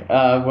 all right.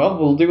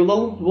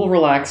 We'll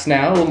relax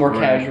now, a little more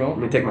casual. Let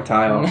me take my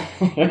tie off.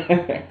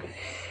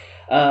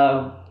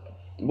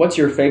 What's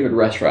your favorite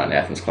restaurant in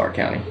Athens-Clarke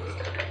County?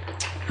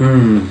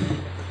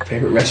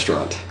 Favorite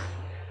restaurant?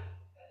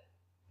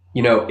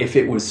 If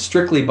it was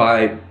strictly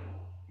by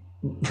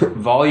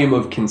volume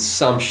of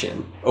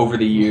consumption over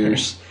the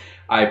years,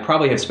 I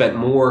probably have spent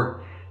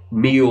more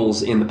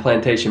meals in the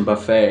Plantation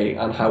Buffet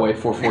on Highway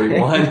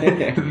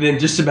 441 than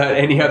just about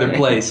any other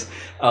place.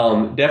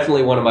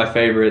 Definitely one of my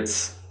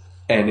favorites,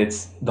 and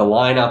it's the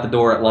line out the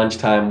door at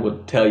lunchtime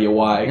would tell you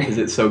why, because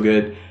it's so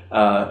good.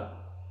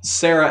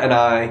 Sarah and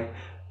I,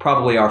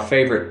 probably our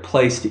favorite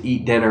place to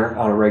eat dinner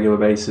on a regular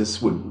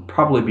basis would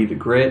probably be the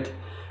Grit,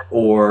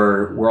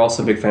 or we're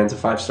also big fans of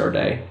 5 Star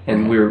Day,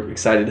 and we're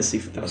excited to see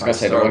the 5 Star. I was going to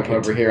say the one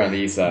over here on the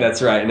east side.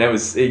 That's right, and that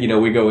was,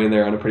 we go in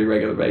there on a pretty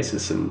regular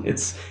basis, and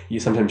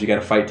sometimes you got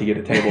to fight to get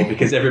a table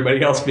because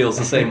everybody else feels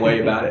the same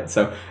way about it.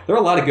 So there are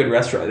a lot of good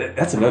restaurants.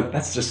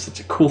 That's just such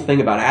a cool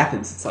thing about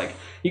Athens. It's like,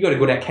 you go to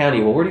Gwinnett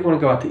County, well, where do you want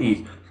to go out to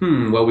eat?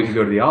 Well, we could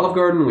go to the Olive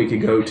Garden. We could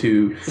go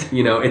to,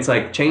 it's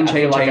like chain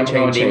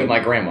with my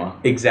grandma.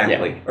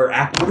 Exactly. Yeah. Or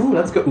Apple. Ooh,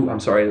 let's go. Ooh, I'm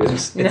sorry.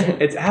 It's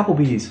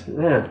Applebee's.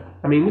 Yeah.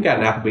 I mean, we got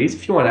an Applebee's.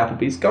 If you want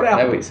Applebee's, go to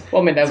Applebee's.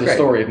 That was the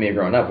story of me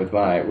growing up with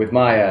my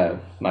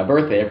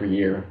birthday every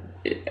year.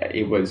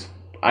 It was,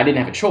 I didn't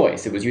have a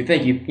choice. It was, you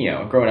think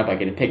growing up I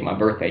get to pick my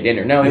birthday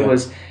dinner. No, it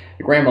was,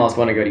 the grandmas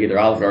want to go to either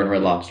Olive Garden or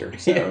Red Lobster.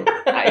 So they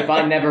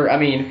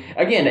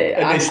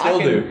still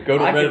do. Go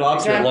to Red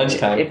Lobster at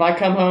lunchtime. If I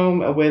come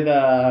home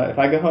if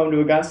I go home to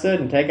Augusta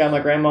and take out my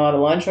grandma to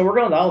lunch, we're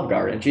going to Olive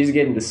Garden. She's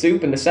getting the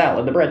soup and the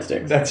salad, the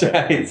breadsticks. That's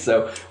right.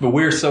 But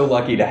we're so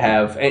lucky to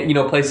have,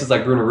 places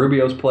like Bruno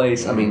Rubio's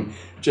place. I mean,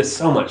 just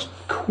so much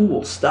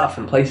cool stuff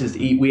and places to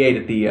eat. We ate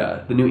at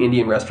the new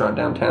Indian restaurant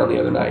downtown the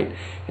other night,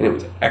 and it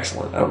was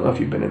excellent. I don't know if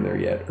you've been in there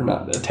yet or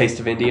not. The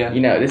Taste of India.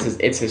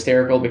 It's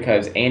hysterical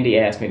because Andy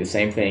asked me the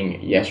same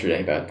thing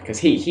yesterday because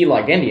he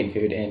liked Indian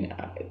food, and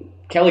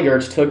Kelly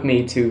Gertz took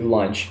me to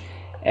lunch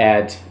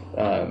at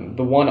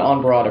the one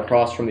on Broad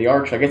across from the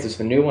Arch. I guess it's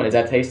the new one. Is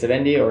that Taste of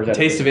India, or is that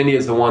Taste of India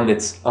is the one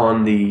that's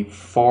on the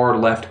far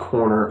left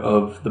corner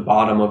of the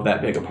bottom of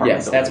that big apartment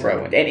Yes, building. that's where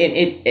I went.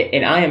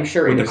 And I am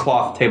sure with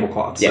the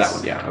tablecloths. Yes. That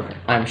one. Yeah. Okay.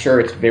 I'm sure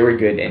it's very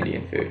good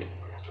Indian food.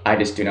 I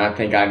just do not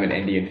think I'm an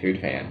Indian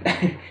food fan.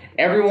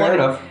 Fair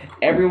enough.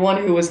 Everyone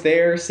who was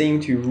there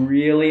seemed to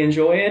really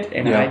enjoy it,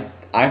 and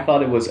I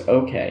thought it was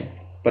okay.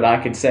 But I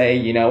could say,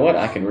 you know what,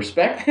 I can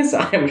respect this.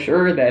 I am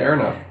sure that Fair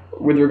enough.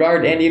 With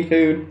regard to Indian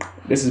food,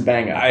 this is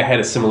bang up. I had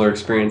a similar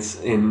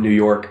experience in New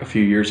York a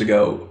few years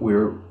ago.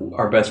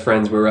 Our best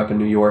friends. We were up in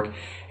New York,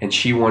 and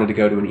she wanted to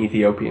go to an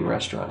Ethiopian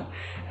restaurant.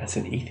 That's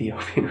an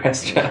Ethiopian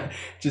restaurant.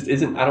 Just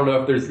isn't. I don't know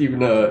if there's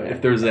even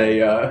if that's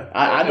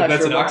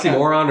an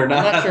oxymoron or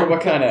not. I'm not sure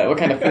what kind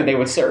of food they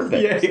would serve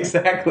there. Yeah,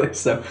 exactly.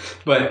 So,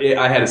 but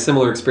I had a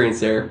similar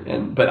experience there,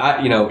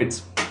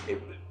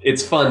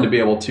 it's fun to be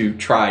able to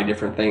try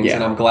different things,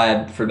 and I'm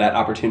glad for that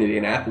opportunity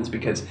in Athens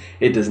because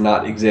it does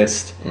not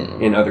exist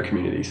in other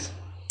communities.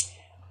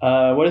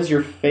 What is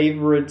your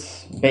favorite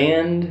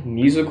band,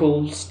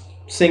 musical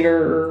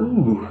singer?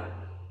 Ooh.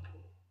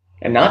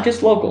 And not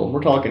just local,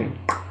 we're talking.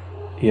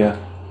 Yeah.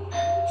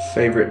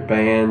 Favorite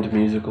band,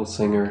 musical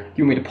singer.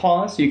 You want me to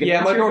pause? So you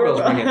can my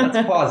doorbell's ringing.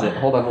 Let's pause it.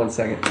 Hold on 1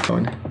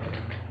 second.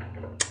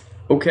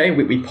 Okay,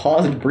 we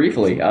paused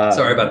briefly.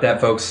 Sorry about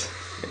that, folks.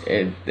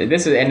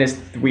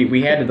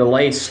 We had to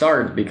delay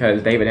start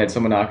because David had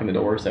someone knock on the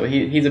door, so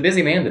he's a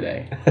busy man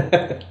today.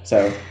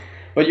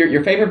 But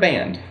your favorite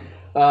band?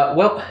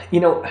 I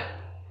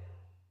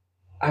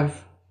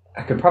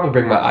could probably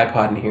bring my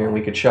iPod in here and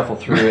we could shuffle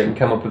through it and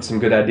come up with some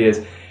good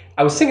ideas.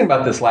 I was thinking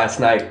about this last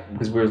night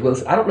because we were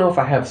listening. I don't know if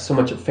I have so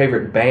much a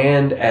favorite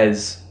band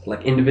as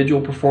like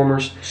individual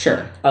performers.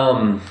 Sure.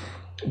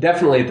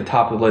 Definitely at the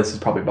top of the list is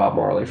probably Bob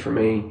Marley for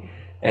me.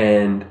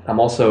 And I'm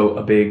also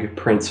a big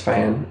Prince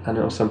fan. I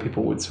know some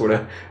people would sort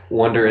of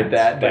wonder at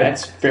that. But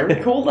that's very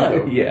cool,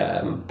 though. Yeah,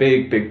 I'm a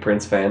big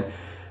Prince fan.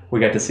 We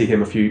got to see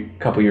him a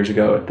couple years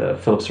ago at the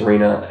Phillips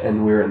Arena,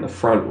 and we were in the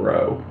front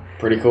row.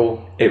 Pretty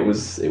cool. It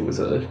was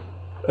a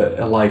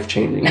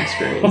life-changing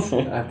experience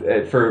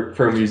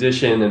for a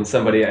musician and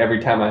somebody. Every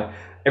time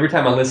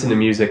I listen to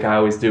music, I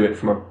always do it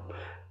from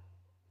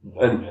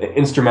an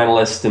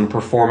instrumentalist and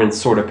performance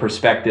sort of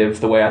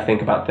perspective, the way I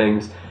think about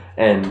things.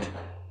 And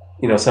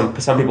some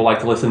people like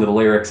to listen to the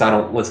lyrics. I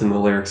don't listen to the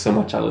lyrics so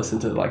much. I listen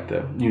to like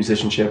the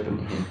musicianship,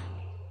 and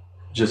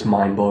just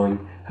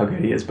mind-blowing how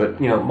good he is. But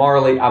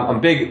Marley, I'm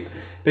big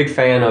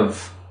fan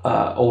of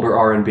older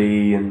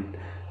R&B and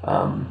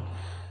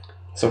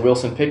so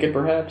Wilson Pickett,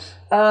 perhaps?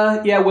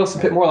 Yeah,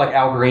 Wilson Pickett, more like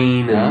Al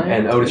Green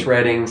and Otis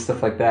Redding,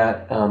 stuff like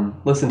that.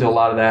 Listen to a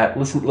lot of that.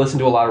 Listen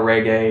to a lot of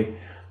reggae.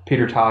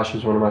 Peter Tosh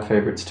is one of my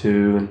favorites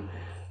too. And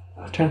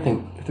I'm trying to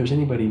think if there's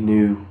anybody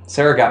new.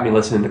 Sarah got me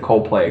listening to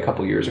Coldplay a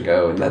couple years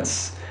ago, and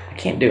that's I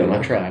can't do him. I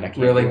tried. I can't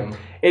really. Do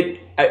him.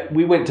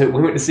 We went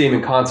to see him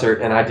in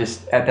concert, and I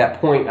just at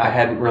that point I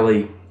hadn't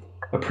really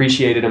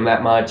appreciated him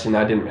that much, and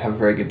I didn't have a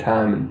very good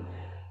time. And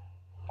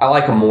I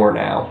like him more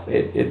now.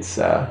 It's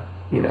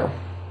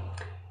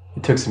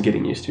it took some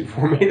getting used to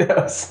for me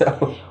though.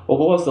 So, well,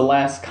 what was the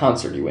last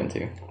concert you went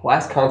to?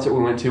 Last concert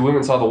we went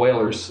and saw the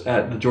Wailers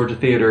at the Georgia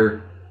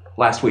Theater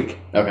last week.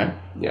 Okay.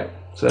 Yeah,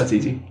 so that's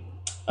easy.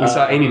 We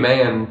saw Amy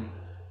Mann.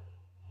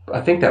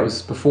 I think that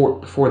was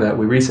before that.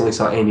 We recently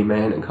saw Amy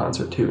Mann in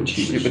concert too, and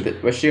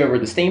was she over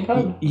at the Steam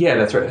Pub? Yeah,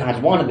 that's right. I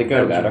wanted to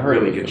go to that. I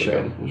heard really good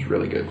show. It was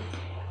really good.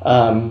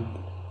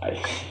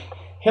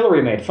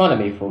 Hillary made fun of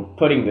me for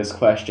putting this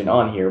question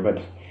on here, but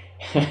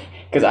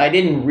because I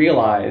didn't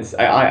realize,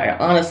 I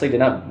honestly did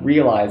not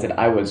realize that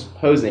I was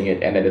posing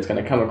it and that it's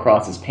going to come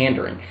across as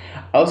pandering.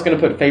 I was going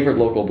to put favorite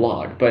local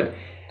blog, but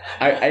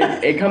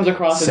it comes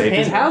across as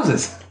pandering. Safe as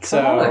houses.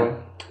 So.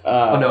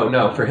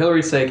 No. For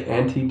Hillary's sake,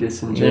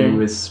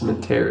 anti-disingenuous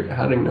material.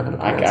 I don't even know how to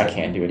pronounce it. I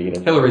can't do it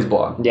either. Hillary's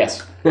blog.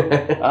 Yes.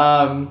 Okay.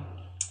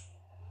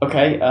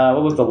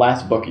 What was the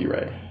last book you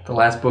read? The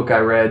last book I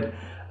read,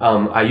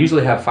 I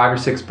usually have 5 or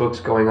 6 books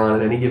going on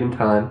at any given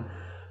time.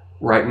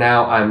 Right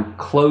now, I'm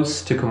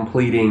close to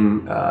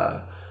completing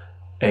a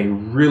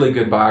really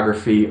good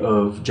biography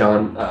of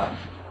John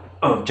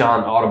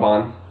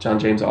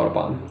James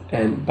Audubon,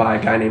 and by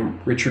a guy named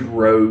Richard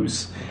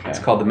Rose. Okay. It's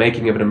called The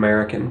Making of an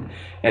American,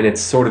 and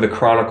it's sort of the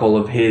chronicle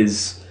of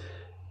his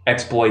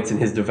exploits and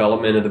his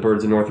development of the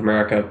birds of North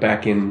America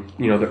back in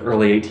the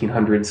early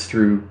 1800s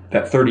through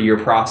that 30-year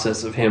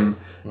process of him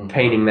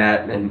painting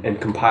that and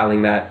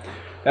compiling that.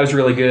 That was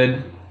really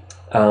good.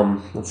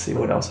 Let's see,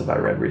 what else have I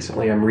read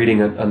recently? I'm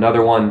reading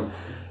another one.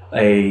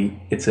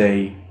 It's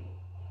a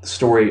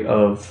story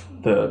of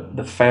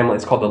the family.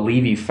 It's called the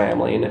Levy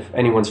family, and if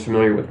anyone's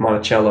familiar with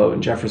Monticello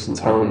and Jefferson's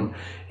home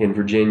in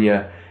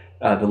Virginia,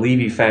 the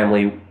Levy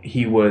family,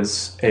 he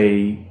was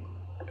a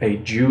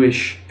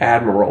Jewish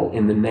admiral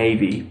in the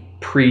Navy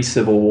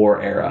pre-Civil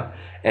War era,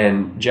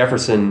 and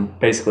Jefferson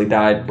basically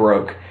died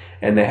broke,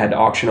 and they had to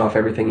auction off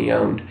everything he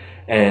owned,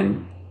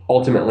 and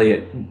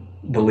ultimately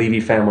the Levy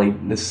family,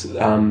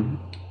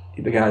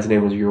 the guy's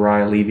name was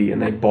Uriah Levy,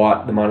 and they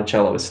bought the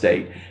Monticello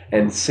estate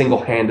and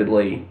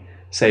single-handedly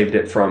saved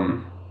it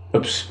from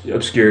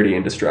obscurity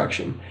and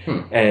destruction.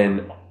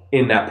 And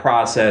in that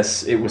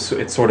process,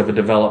 it's sort of a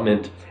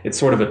development. It's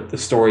sort of a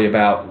story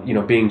about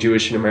being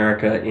Jewish in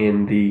America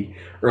in the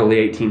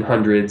early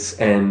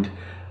 1800s, and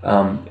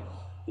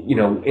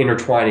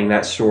intertwining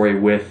that story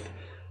with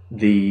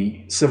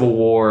the Civil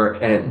War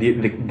and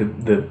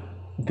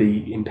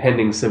the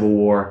impending Civil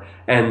War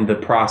and the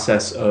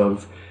process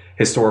of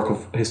historical,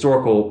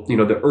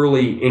 the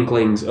early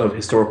inklings of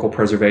historical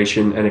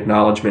preservation and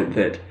acknowledgement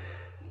that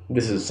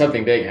this is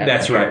something big happening.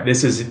 That's right.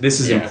 This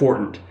is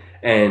important.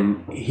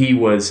 And he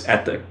was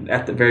at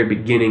the very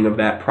beginning of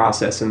that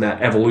process and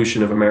that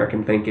evolution of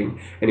American thinking.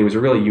 And he was a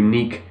really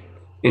unique,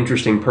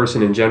 interesting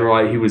person in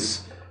general. He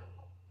was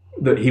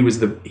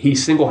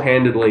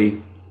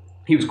single-handedly,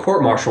 he was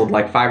court-martialed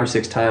like 5 or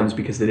 6 times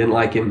because they didn't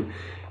like him.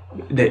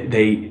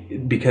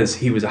 Because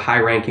he was a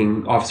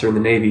high-ranking officer in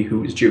the Navy who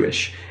was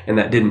Jewish, and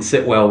that didn't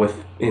sit well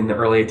in the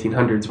early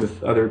 1800s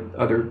with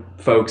other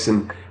folks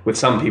and with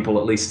some people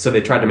at least. So they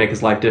tried to make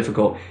his life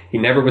difficult. He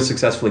never was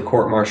successfully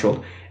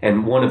court-martialed,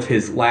 and one of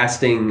his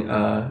lasting,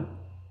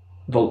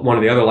 one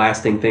of the other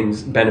lasting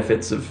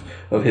benefits of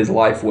his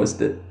life was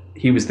that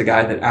he was the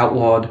guy that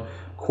outlawed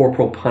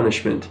corporal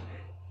punishment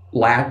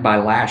by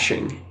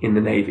lashing in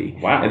the Navy.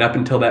 Wow. And up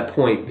until that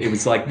point, it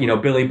was like,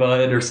 Billy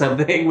Budd or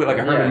something with like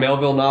a Herman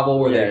Melville novel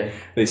where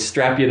they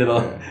strap you to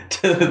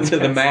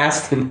the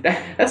mast. And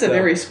that's a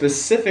very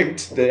specific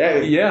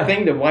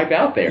thing to wipe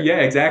out there. Yeah,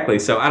 exactly.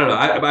 So I don't know.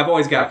 I've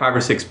always got 5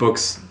 or 6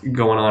 books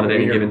going on at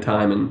any given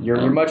time. And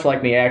you're much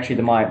like me.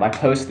 Actually, my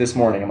post this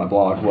morning on my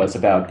blog was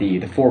about the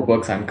 4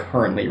 books I'm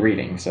currently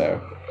reading.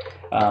 So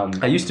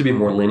I used to be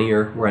more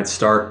linear, where I'd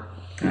start.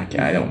 I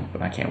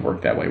can't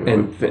work that way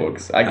with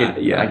books.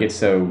 I get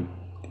so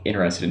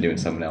interested in doing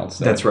something else.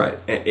 So. That's right.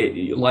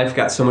 Life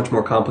got so much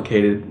more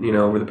complicated,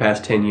 over the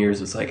past 10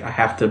 years. It's like I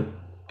have to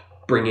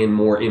bring in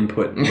more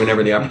input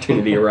whenever the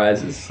opportunity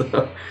arises.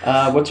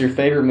 What's your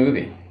favorite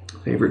movie?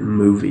 Favorite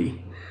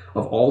movie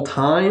of all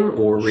time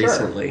or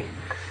recently?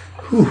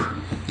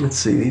 Let's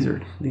see. These are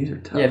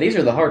tough. Yeah, these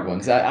are the hard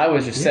ones. I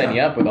was just setting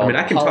you up with all the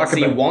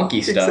policy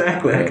wonky stuff.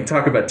 Exactly. I can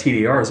talk about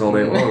TDRs all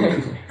day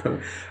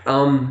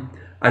long.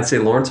 I'd say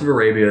Lawrence of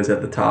Arabia is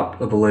at the top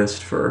of the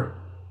list for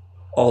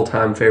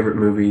all-time favorite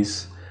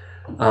movies.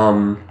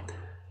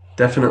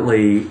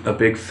 Definitely a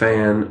big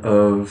fan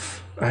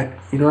of. I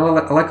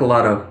like a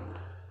lot of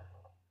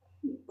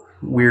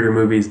weirder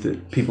movies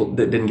that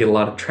didn't get a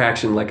lot of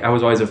traction. Like I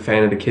was always a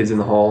fan of The Kids in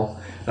the Hall.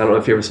 I don't know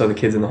if you ever saw the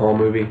Kids in the Hall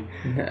movie.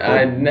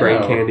 No.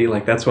 Brain Candy,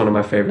 like that's one of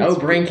my favorites. Oh,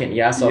 Brain Candy.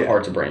 Yeah, I saw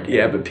parts of Brain Candy.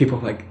 Yeah, but people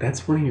are like,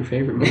 that's one of your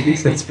favorite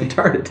movies? That's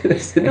retarded. I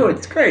said, no,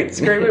 it's great. It's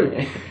a great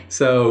movie.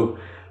 So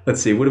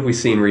let's see, what have we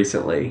seen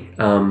recently?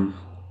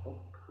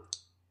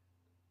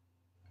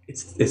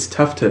 It's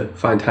tough to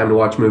find time to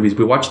watch movies.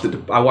 I watched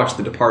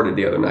The Departed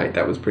the other night.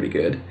 That was pretty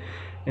good.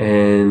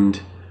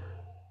 And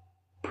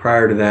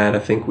prior to that, I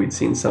think we'd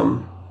seen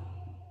some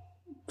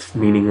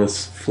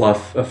meaningless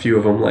fluff, a few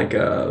of them, like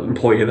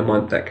Employee of the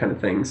Month, that kind of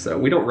thing. So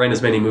we don't rent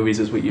as many movies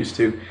as we used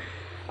to.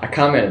 I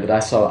commented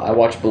that I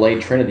watched Blade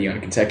Trinity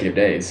on consecutive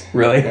days.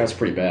 Really? That was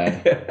pretty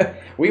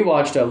bad. We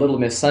watched Little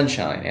Miss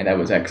Sunshine, and that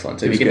was excellent.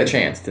 So if you get the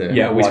chance to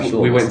watch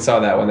we went and saw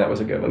that one. That was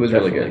a good one. It was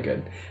really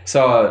good.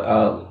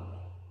 Saw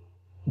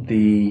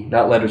the,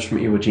 not Letters from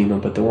Iwo Jima,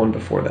 but the one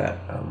before that.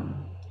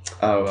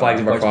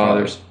 Flags of Our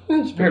Fathers.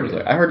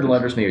 I heard the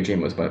Letters from Iwo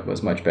Jima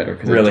was much better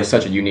because it's just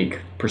such a unique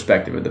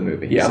perspective of the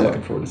movie. Yeah, I'm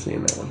looking forward to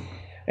seeing that one.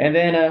 And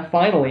then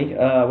finally,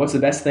 what's the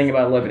best thing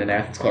about living in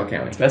Athens-Clarke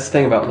County? Best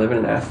thing about living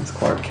in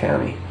Athens-Clarke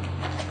County?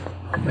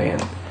 Man,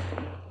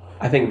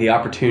 I think the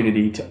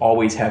opportunity to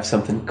always have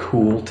something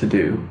cool to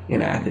do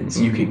in Athens.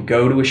 Mm-hmm. You can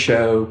go to a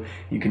show,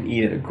 you can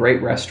eat at a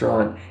great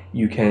restaurant,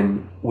 we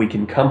can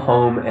come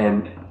home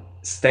and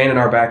stand in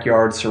our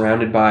backyard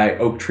surrounded by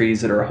oak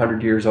trees that are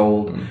 100 years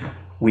old. Mm-hmm.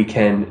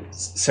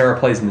 Sarah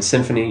plays in the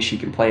symphony, she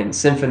can play in the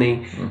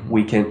symphony. Mm-hmm.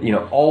 We can,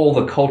 all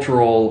the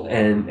cultural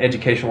and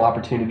educational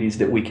opportunities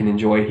that we can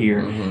enjoy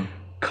here, mm-hmm.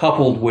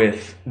 coupled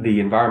with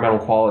the environmental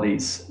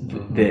qualities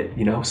mm-hmm.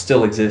 that,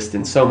 still exist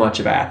in so much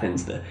of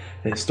Athens, the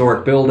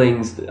historic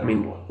buildings.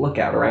 Look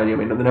out around you.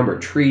 The number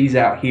of trees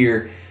out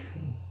here,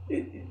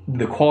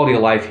 the quality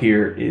of life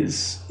here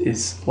is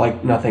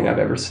like nothing I've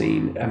ever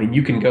seen.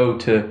 You could go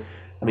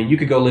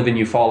live in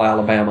Eufaula,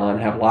 Alabama and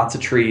have lots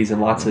of trees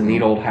and lots of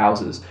neat old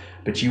houses,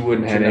 but you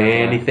wouldn't have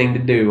anything to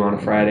do on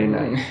a Friday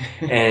night.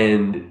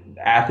 And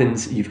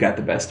Athens, you've got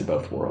the best of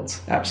both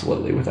worlds.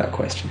 Absolutely, without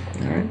question.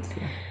 All right.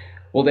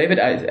 Well, David,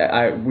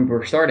 we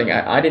were starting.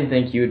 I didn't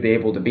think you would be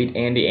able to beat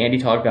Andy. Andy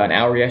talked about an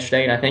hour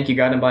yesterday, and I think you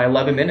got him by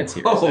 11 minutes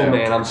here. Oh,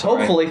 man, I'm sorry.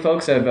 Hopefully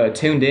folks have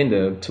tuned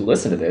in to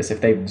listen to this. If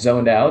they've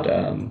zoned out,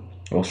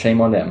 well, shame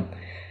on them.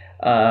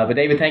 But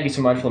David, thank you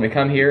so much for letting me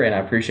come here, and I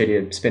appreciate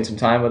you spend some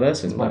time with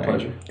us. It's my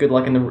pleasure. Good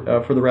luck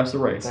for the rest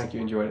of the race. Thank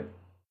you. Enjoyed it.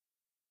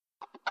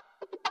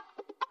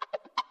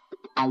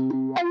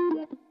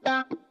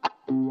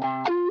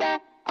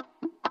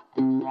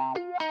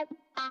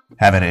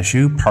 Have an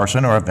issue,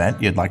 person, or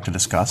event you'd like to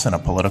discuss in a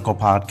political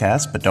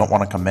podcast but don't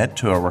want to commit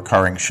to a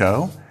recurring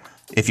show?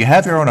 If you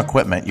have your own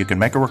equipment, you can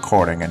make a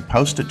recording and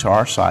post it to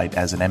our site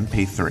as an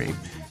MP3.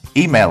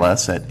 Email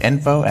us at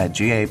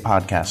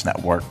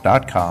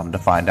info@gapodcastnetwork.com to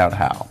find out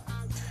how.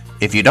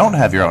 If you don't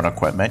have your own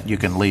equipment, you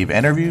can leave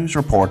interviews,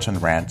 reports,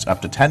 and rants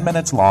up to 10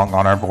 minutes long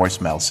on our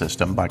voicemail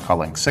system by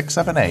calling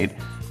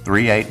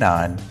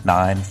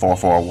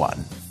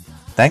 678-389-9441.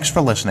 Thanks for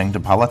listening to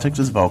Politics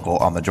is Vocal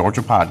on the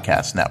Georgia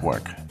Podcast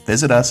Network.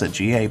 Visit us at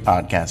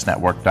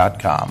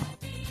gapodcastnetwork.com.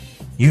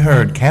 You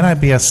heard Can I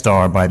Be a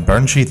Star by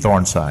Bernshee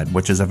Thornside,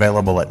 which is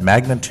available at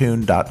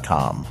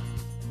magnatune.com.